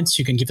leave comments.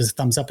 You can give us a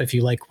thumbs up if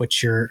you like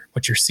what you're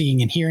seeing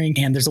and hearing.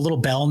 And there's a little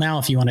bell now.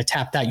 If you want to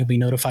tap that, you'll be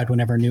notified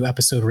whenever a new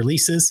episode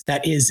releases.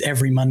 That is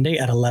every Monday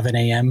at 11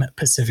 a.m.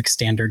 Pacific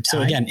Standard Time.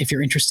 So again, if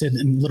you're interested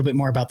in a little bit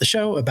more about the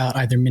show, about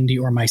either Mindy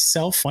or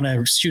myself, want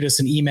to shoot us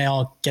an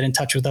email, get in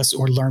touch with us,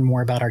 or learn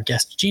more about our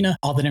guest, Gina,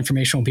 all that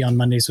information will be on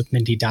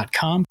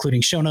mondayswithmindy.com,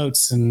 including show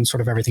notes and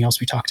sort of everything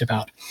else we talked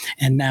about.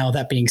 And now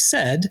that being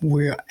said,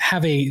 we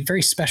have a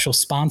very special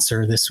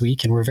sponsor this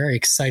week, and we're very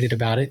excited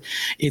about it.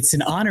 It's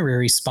an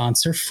honorary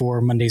sponsor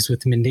for Mondays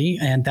with Mindy,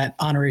 and that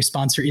honorary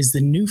sponsor is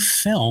the new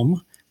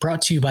film brought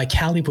to you by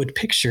Callywood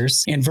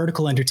Pictures and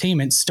Vertical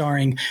Entertainment,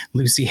 starring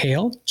Lucy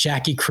Hale,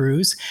 Jackie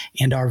Cruz,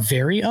 and our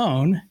very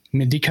own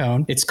Mindy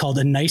Cohn. It's called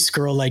A Nice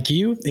Girl Like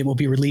You. It will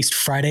be released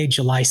Friday,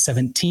 July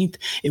 17th.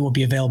 It will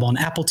be available on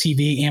Apple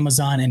TV,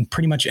 Amazon, and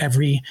pretty much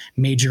every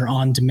major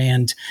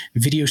on-demand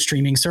video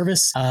streaming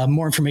service.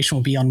 More information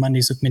will be on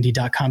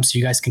mondayswithmindy.com, so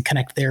you guys can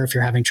connect there if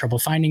you're having trouble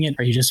finding it,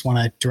 or you just want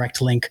a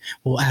direct link.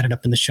 We'll add it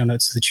up in the show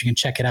notes so that you can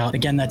check it out.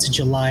 Again, that's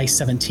July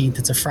 17th.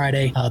 It's a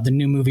Friday. The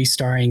new movie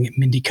starring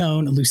Mindy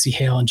Cohn, Lucy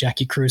Hale, and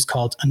Jackie Cruz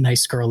called A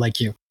Nice Girl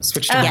Like You.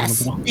 Switch to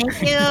yes.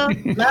 Thank you.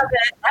 Love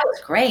it. That was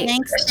great.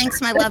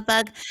 Thanks, my love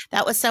bug.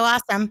 That was so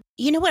awesome.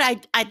 You know what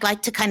I'd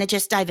like to kind of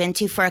just dive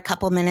into for a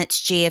couple minutes,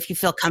 G, if you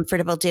feel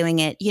comfortable doing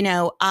it.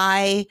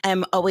 I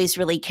am always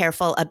really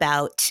careful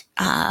about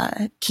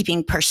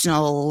keeping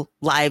personal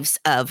lives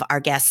of our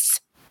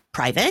guests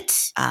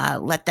private.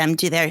 Let them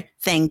do their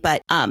thing.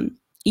 But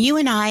you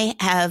and I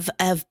have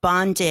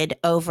bonded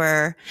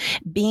over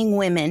being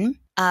women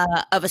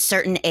of a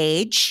certain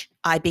age,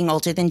 I being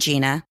older than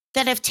Gina,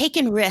 that have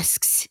taken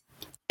risks.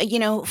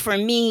 For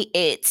me,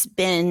 it's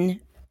been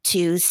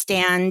to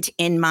stand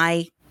in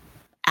my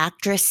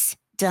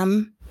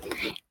actressdom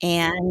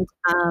and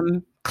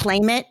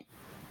claim it.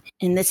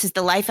 And this is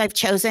the life I've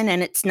chosen.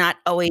 And it's not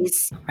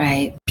always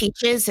right.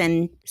 Peaches.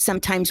 And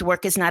sometimes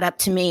work is not up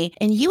to me.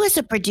 And you as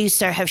a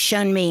producer have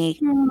shown me,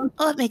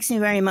 it makes me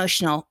very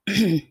emotional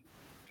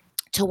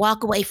to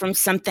walk away from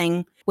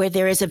something where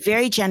there is a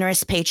very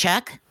generous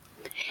paycheck.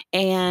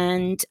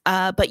 And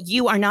but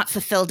you are not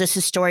fulfilled as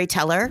a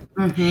storyteller,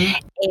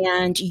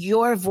 and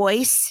your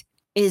voice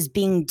is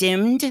being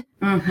dimmed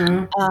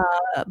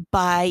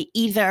by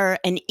either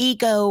an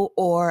ego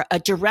or a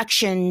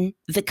direction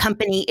the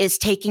company is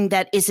taking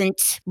that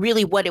isn't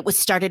really what it was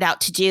started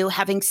out to do.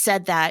 Having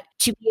said that,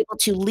 to be able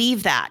to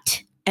leave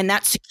that and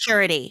that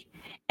security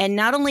and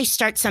not only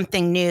start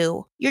something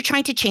new, you're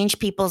trying to change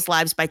people's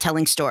lives by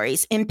telling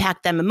stories,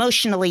 impact them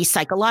emotionally,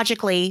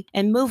 psychologically,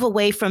 and move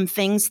away from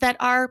things that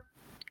are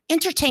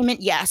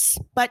entertainment, yes,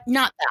 but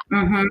not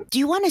that. Do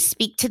you want to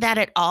speak to that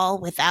at all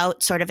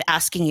without sort of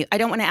asking you? I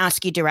don't want to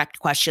ask you direct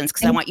questions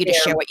because I want you to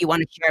share what you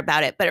want to share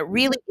about it, but it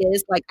really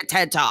is like a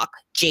TED Talk,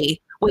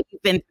 G, what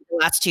you've been through the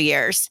last 2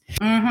 years.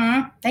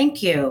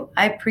 Thank you.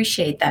 I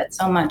appreciate that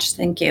so much.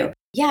 Thank you.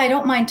 Yeah, I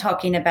don't mind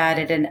talking about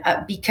it, and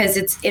because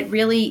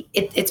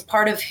it's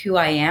part of who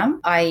I am.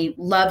 I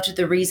loved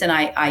the reason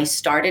I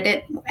started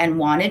it and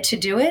wanted to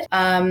do it.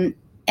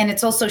 And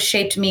it's also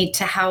shaped me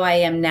to how I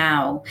am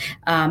now,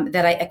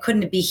 that I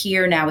couldn't be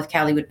here now with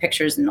Calliewood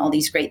Pictures and all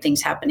these great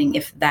things happening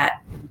if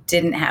that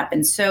didn't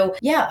happen. So,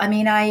 yeah, I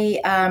mean,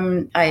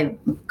 I'm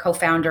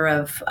co-founder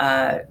of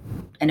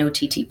an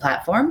OTT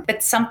platform,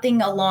 but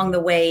something along the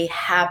way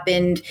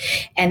happened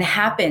and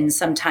happens.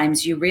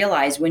 Sometimes you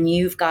realize when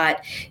you've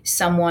got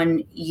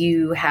someone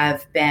you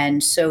have been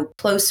so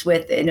close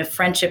with in a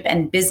friendship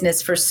and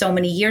business for so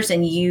many years,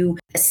 and you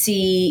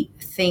see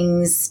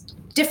things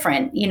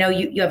different, you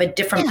have a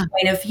different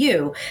point of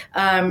view.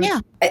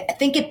 I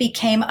think it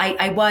became,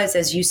 I was,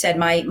 as you said,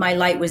 my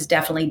light was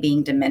definitely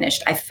being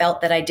diminished. I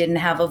felt that I didn't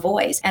have a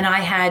voice, and I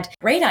had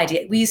great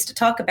idea. We used to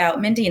talk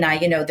about, Mindy and I,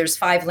 there's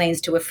 5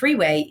 lanes to a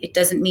freeway. It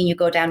doesn't mean you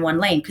go down one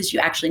lane because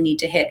you actually need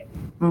to hit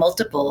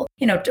multiple,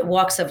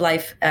 walks of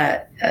life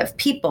of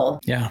people.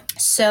 Yeah.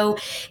 So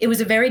it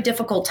was a very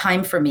difficult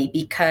time for me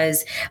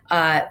because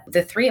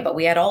the 3 of us,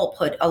 we had all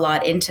put a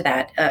lot into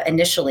that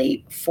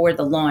initially for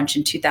the launch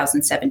in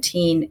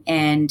 2017.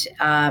 And,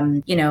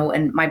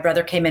 and my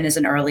brother came in as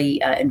an early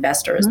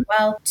investor as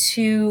well,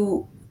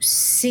 to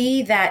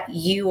see that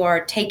you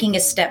are taking a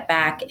step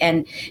back.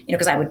 And,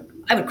 because I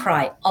would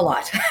cry a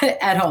lot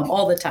at home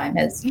all the time,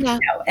 as you know,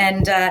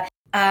 and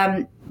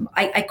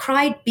I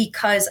cried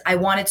because I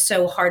wanted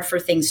so hard for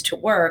things to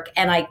work,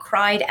 and I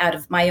cried out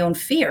of my own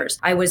fears.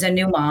 I was a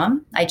new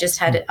mom. I just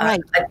had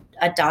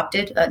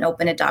adopted an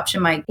open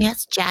adoption. My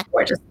Jack,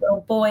 gorgeous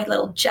little boy,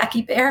 little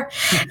Jackie Bear,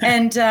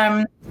 and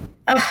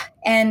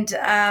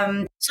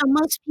so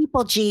most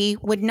people, G,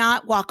 would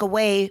not walk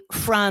away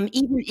from,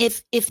 even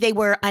if they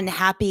were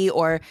unhappy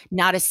or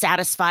not as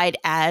satisfied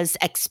as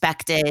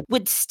expected,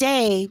 would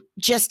stay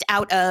just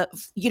out of,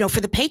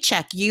 for the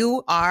paycheck.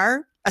 You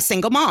are a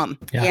single mom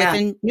with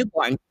a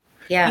newborn,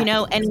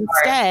 and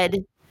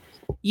instead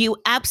you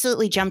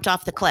absolutely jumped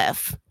off the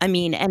cliff. I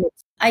mean, and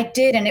I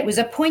did. And it was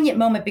a poignant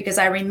moment because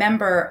I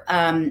remember,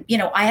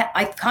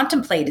 I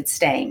contemplated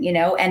staying,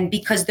 and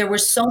because there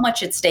was so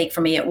much at stake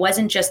for me. It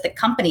wasn't just the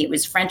company, it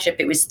was friendship,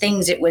 it was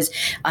things, it was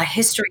a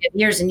history of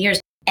years and years.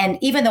 And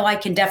even though I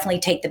can definitely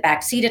take the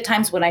back seat at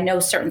times when I know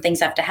certain things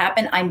have to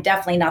happen, I'm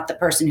definitely not the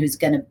person who's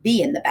going to be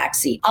in the back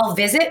seat. I'll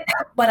visit,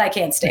 but I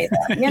can't stay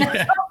there.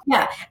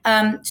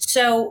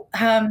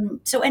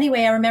 So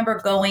anyway, I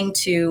remember going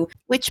to.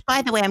 Which,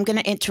 by the way, I'm going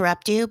to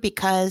interrupt you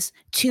because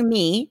to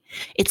me,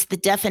 it's the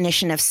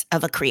definition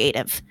of a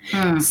creative.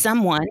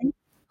 Someone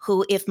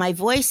who, if my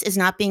voice is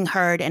not being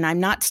heard and I'm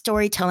not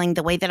storytelling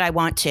the way that I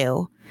want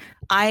to,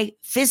 I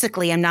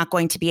physically am not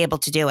going to be able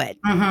to do it.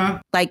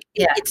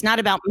 It's not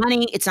about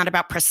money. It's not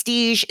about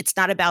prestige. It's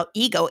not about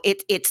ego.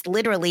 It's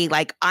literally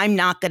like, I'm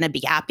not going to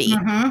be happy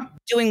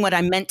doing what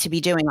I'm meant to be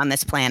doing on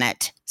this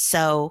planet.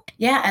 So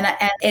and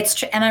it's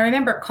true. And I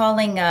remember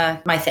calling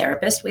my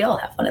therapist. We all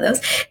have one of those.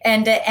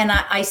 And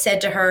I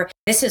said to her,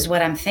 "This is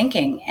what I'm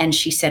thinking." And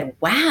she said,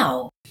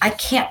 "Wow, I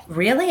can't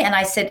really." And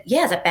I said,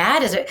 "Yeah, is it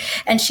bad? Is it?"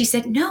 And she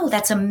said, "No,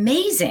 that's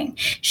amazing."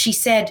 She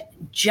said,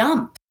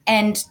 "Jump."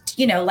 And,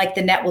 like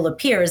the net will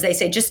appear, as they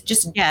say, just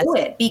do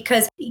it.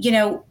 Because,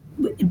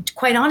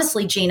 quite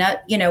honestly, Gina,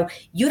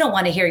 you don't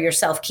want to hear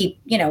yourself keep,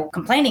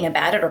 complaining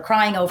about it or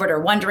crying over it or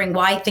wondering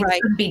why things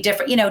couldn't be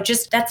different.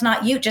 Just that's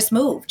not you. Just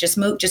move,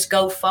 just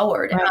go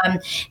forward.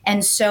 Right.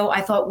 And so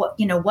I thought,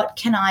 what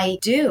can I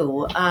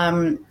do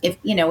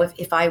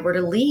if I were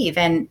to leave?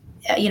 And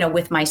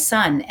with my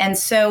son. And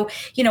so,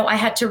 I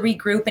had to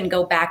regroup and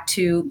go back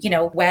to,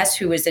 Wes,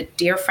 who was a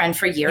dear friend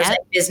for years, a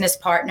business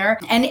partner,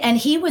 and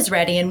he was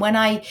ready. And when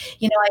I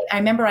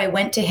remember I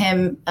went to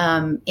him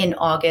in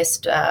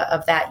August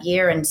of that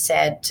year and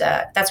said,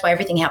 that's why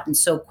everything happened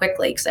so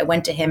quickly, because I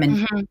went to him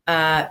in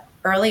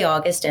early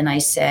August and I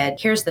said,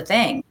 here's the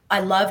thing. I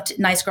loved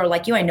Nice Girl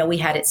Like You. I know we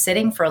had it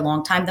sitting for a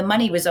long time. The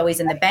money was always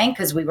in the bank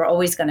because we were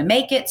always going to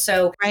make it.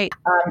 So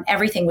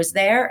everything was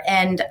there.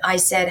 And I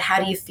said,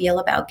 how do you feel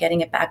about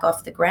getting it back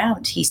off the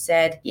ground? He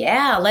said,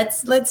 yeah,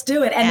 let's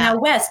do it. And now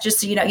Wes, just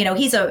so you know,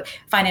 he's a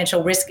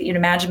financial risk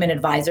management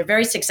advisor,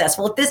 very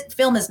successful. This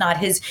film is not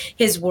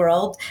his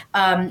world,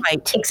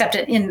 except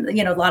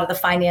in a lot of the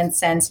finance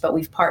sense, but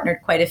we've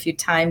partnered quite a few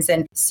times.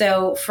 And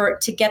so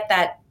to get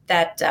that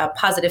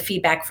positive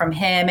feedback from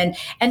him,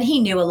 and he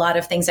knew a lot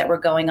of things that were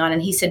going on,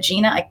 and he said,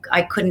 Gina,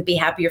 I couldn't be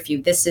happier for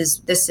you. This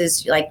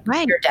is like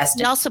your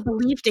destiny. He also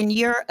believed in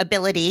your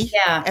ability,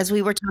 as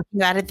we were talking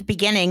about at the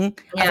beginning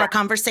of our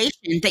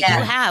conversation, that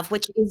you have,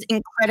 which is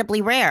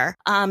incredibly rare.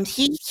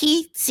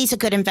 He sees a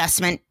good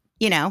investment,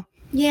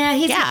 Yeah,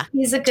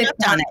 he's a good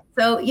guy.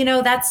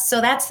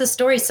 So, that's the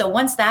story. So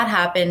once that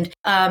happened,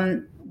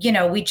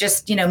 we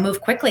just,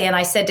 moved quickly. And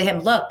I said to him,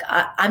 look,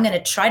 I'm going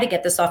to try to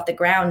get this off the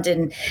ground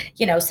in,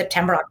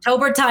 September,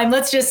 October time.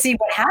 Let's just see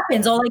what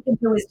happens. All I can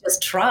do is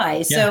just try.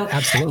 Yeah, so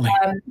absolutely.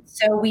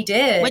 So we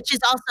did. Which is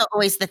also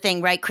always the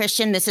thing, right,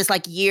 Christian? This is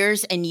like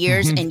years and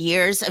years and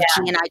years of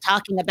G and I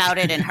talking about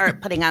it and her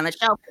putting it on the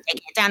shelf and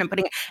taking it down and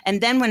putting it.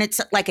 And then when it's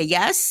like a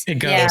yes,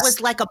 it was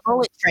like a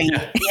bullet train.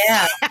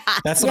 Yeah.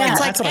 That's what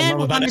I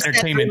love about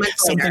entertainment.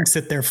 Something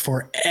sit there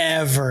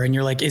forever and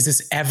you're like, is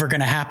this ever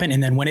going to happen?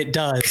 And then when it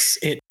does,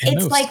 it's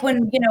moves. Like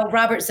when,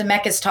 Robert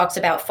Zemeckis talks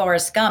about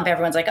Forrest Gump,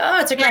 everyone's like, oh,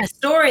 it's a great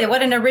story.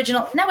 What an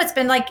original. No, it's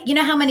been like,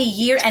 how many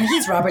years, and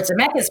he's Robert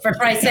Zemeckis, for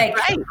Christ's sake.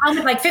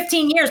 Like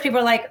 15 years, people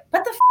are like,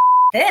 what the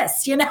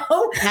this,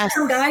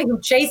 some guy who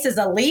chases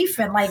a leaf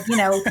and talks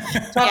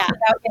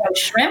about,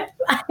 shrimp.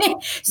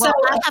 So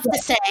I have to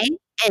say,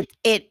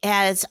 it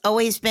has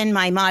always been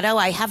my motto.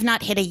 I have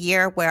not hit a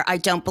year where I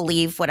don't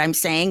believe what I'm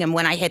saying. And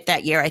when I hit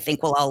that year, I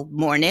think we'll all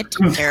mourn it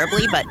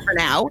terribly. But for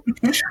now,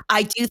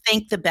 I do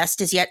think the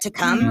best is yet to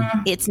come.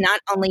 It's not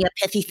only a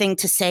pithy thing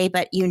to say,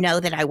 but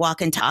that I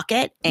walk and talk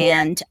it.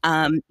 And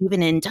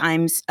even in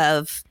times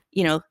of,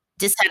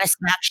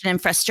 dissatisfaction and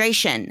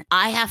frustration,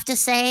 I have to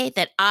say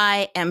that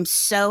I am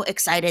so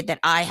excited that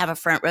I have a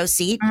front row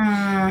seat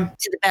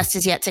to the best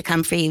is yet to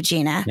come for you,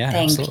 Gina. Yeah,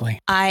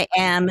 absolutely. I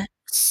am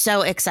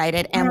so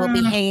excited and we'll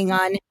be hanging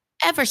on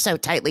ever so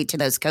tightly to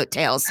those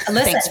coattails.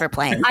 Listen, thanks for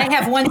playing. I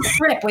have one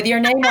script with your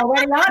name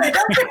already on it.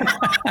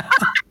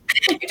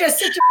 You just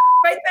sit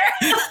right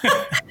there.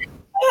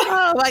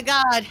 Oh my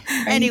God.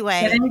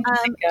 Anyway,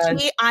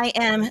 I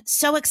am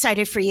so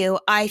excited for you.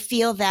 I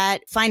feel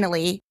that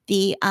finally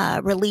the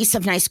release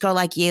of Nice Girl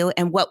Like You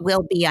and what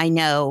will be, I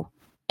know,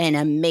 an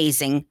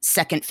amazing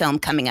second film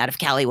coming out of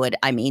Callywood.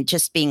 I mean,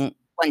 just being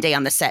one day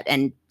on the set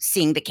and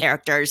seeing the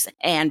characters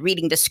and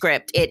reading the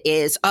script, it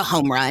is a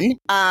home run.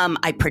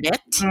 I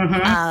predict.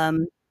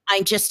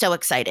 I'm just so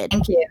excited.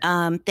 Thank you.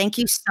 Thank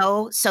you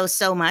so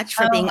much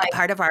for being a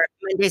part of our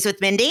Mondays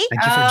with Mindy.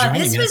 Thank you for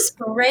joining us. This was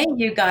great,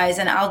 you guys.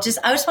 And I just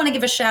want to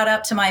give a shout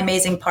out to my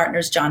amazing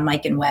partners, John,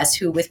 Mike, and Wes,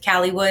 who with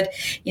Callywood,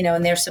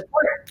 and their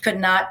support could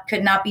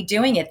not be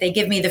doing it. They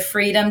give me the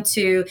freedom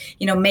to,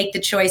 make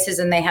the choices,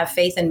 and they have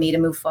faith in me to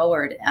move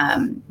forward,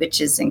 which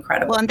is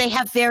incredible. Well, and they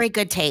have very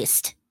good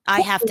taste.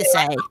 I have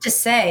to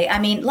say. I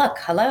mean, look,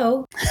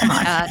 hello. Come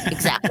on.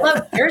 Exactly. Hello,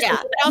 but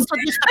also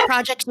just the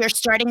projects you're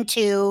starting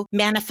to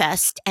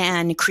manifest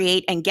and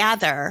create and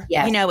gather.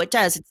 Yeah. It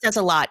does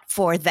a lot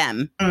for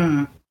them.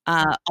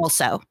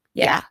 Also.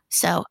 Yeah.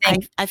 So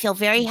I feel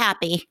very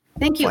happy.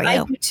 Thank you.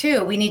 I do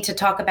too. We need to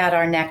talk about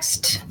our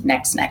next. In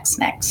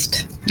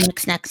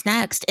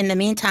the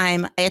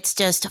meantime, it's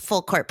just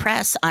full court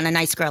press on A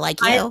Nice Girl Like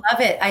You. I love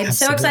it. I'm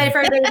so excited for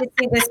everybody to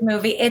see this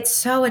movie. It's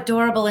so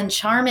adorable and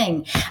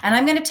charming. And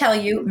I'm going to tell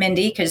you,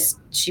 Mindy, because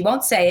she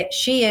won't say it,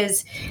 she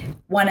is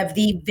one of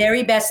the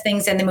very best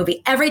things in the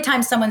movie. Every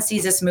time someone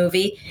sees this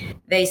movie,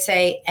 they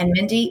say, and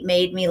Mindy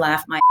made me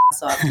laugh my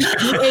ass off.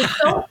 It's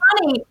so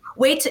funny.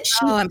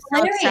 I'm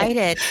so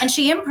excited. And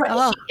she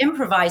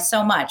improvised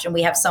so much, and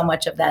we have so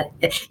much of that.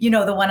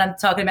 The one I'm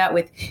talking about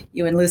with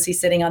you and Lucy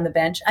sitting on the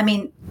bench. I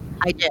mean,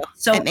 I do.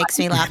 So it makes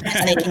me laugh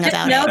thinking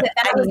about it.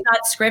 That was not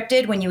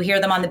scripted. When you hear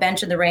them on the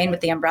bench in the rain with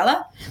the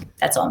umbrella,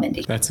 that's all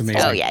Mindy. That's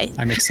amazing. Oh, yeah.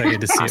 I'm excited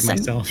to see it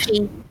myself.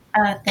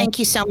 Thank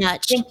you so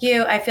much. Thank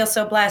you. I feel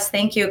so blessed.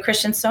 Thank you,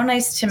 Christian. So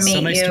nice to meet you.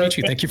 So nice to meet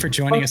you. Thank you for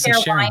joining us and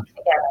sharing.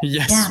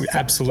 Yes,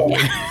 absolutely.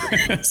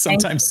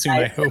 Sometime soon,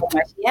 I hope. So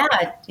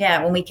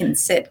yeah. When we can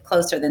sit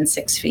closer than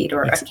 6 feet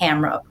or a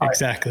camera apart.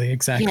 Exactly.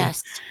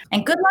 Yes.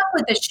 And good luck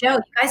with the show.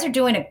 You guys are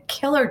doing a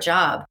killer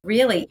job.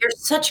 Really. You're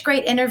such a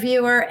great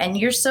interviewer, and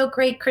you're so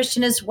great,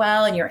 Christian, as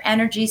well. And your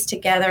energy's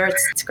together.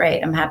 It's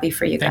great. I'm happy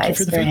for you guys. Thank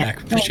you for the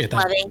feedback. Appreciate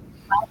that.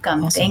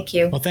 Welcome. Awesome. Thank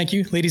you. Well, thank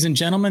you, ladies and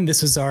gentlemen.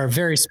 This is our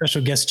very special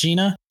guest,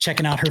 Gina,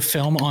 checking out her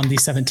film on the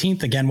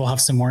 17th. Again, we'll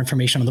have some more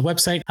information on the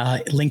website,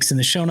 links in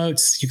the show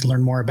notes. You can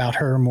learn more about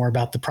her, more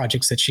about the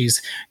projects that she's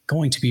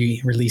going to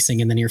be releasing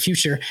in the near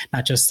future,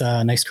 not just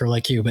a Nice Girl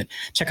Like You, but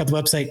check out the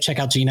website, check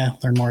out Gina,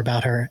 learn more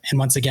about her. And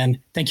once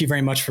again, thank you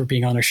very much for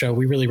being on our show.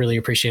 We really, really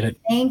appreciate it.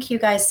 Thank you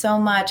guys so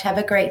much. Have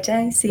a great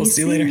day. We'll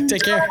see you later.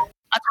 Take care. I'll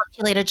talk to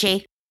you later,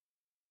 G.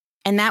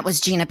 And that was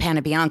Gina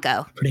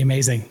Panabianco. Pretty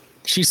amazing.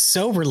 She's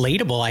so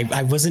relatable.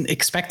 I wasn't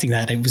expecting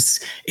that.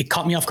 It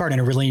caught me off guard in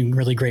a really,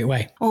 really great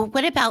way. Well,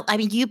 what about,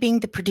 you being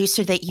the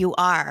producer that you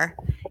are,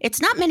 it's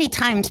not many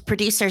times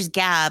producers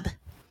gab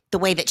the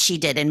way that she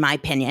did, in my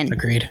opinion.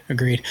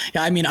 Agreed.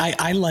 Yeah.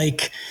 I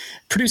like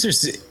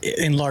producers,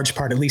 in large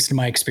part, at least in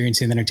my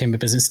experience in the entertainment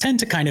business, tend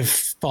to kind of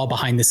fall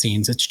behind the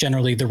scenes. It's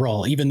generally the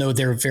role, even though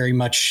they're very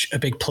much a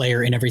big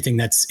player in everything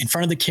that's in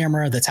front of the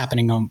camera, that's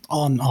happening on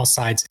all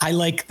sides. I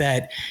like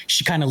that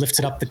she kind of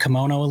lifted up the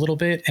kimono a little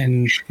bit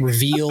and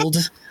revealed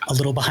a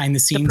little behind the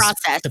scenes,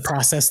 the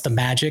process, the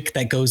magic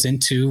that goes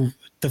into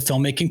the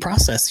filmmaking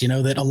process,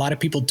 that a lot of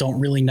people don't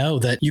really know,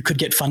 that you could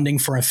get funding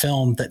for a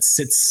film that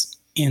sits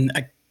in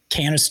a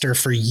canister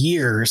for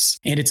years.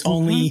 And it's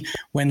only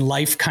when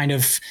life kind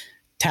of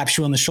taps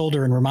you on the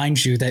shoulder and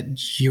reminds you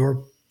that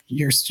you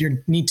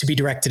need to be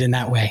directed in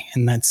that way.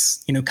 And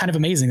that's, kind of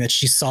amazing that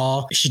she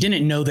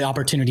didn't know the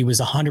opportunity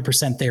was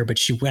 100% there, but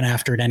she went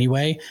after it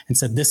anyway and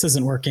said, this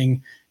isn't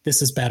working.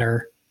 This is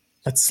better.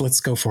 Let's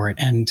go for it.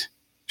 And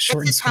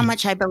short this is how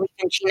much I believe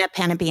in Gina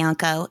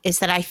Panebianco, is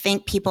that I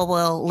think people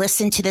will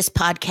listen to this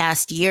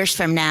podcast years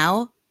from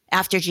now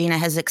after Gina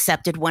has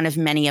accepted one of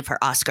many of her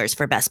Oscars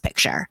for Best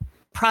Picture.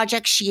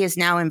 Projects she is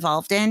now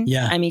involved in.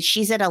 Yeah. I mean,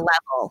 she's at a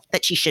level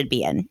that she should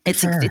be in.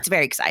 It's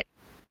very exciting.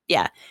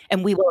 Yeah.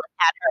 And we will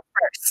add her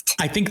first.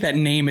 I think that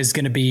name is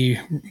going to be,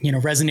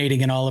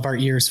 resonating in all of our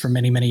ears for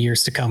many, many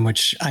years to come,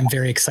 which I'm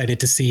very excited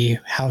to see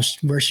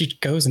where she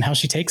goes and how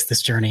she takes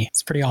this journey.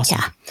 It's pretty awesome.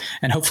 Yeah.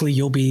 And hopefully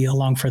you'll be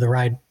along for the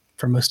ride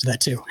for most of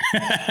that too.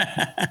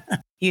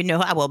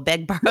 I will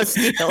beg, borrow,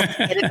 steal,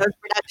 get in those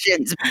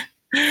productions.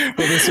 Well,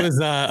 this was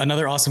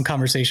another awesome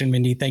conversation,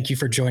 Mindy. Thank you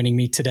for joining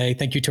me today.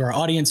 Thank you to our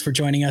audience for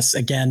joining us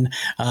again.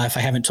 If I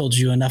haven't told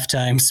you enough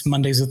times,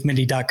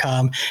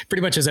 mondayswithmindy.com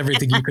pretty much has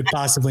everything you could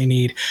possibly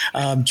need.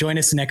 Join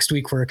us next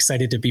week. We're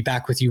excited to be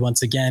back with you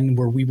once again,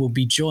 where we will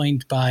be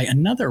joined by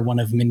another one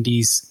of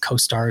Mindy's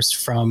co-stars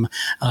from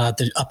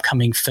the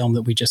upcoming film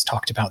that we just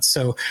talked about.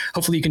 So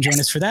hopefully you can join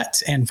us for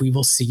that, and we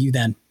will see you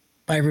then.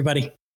 Bye, everybody.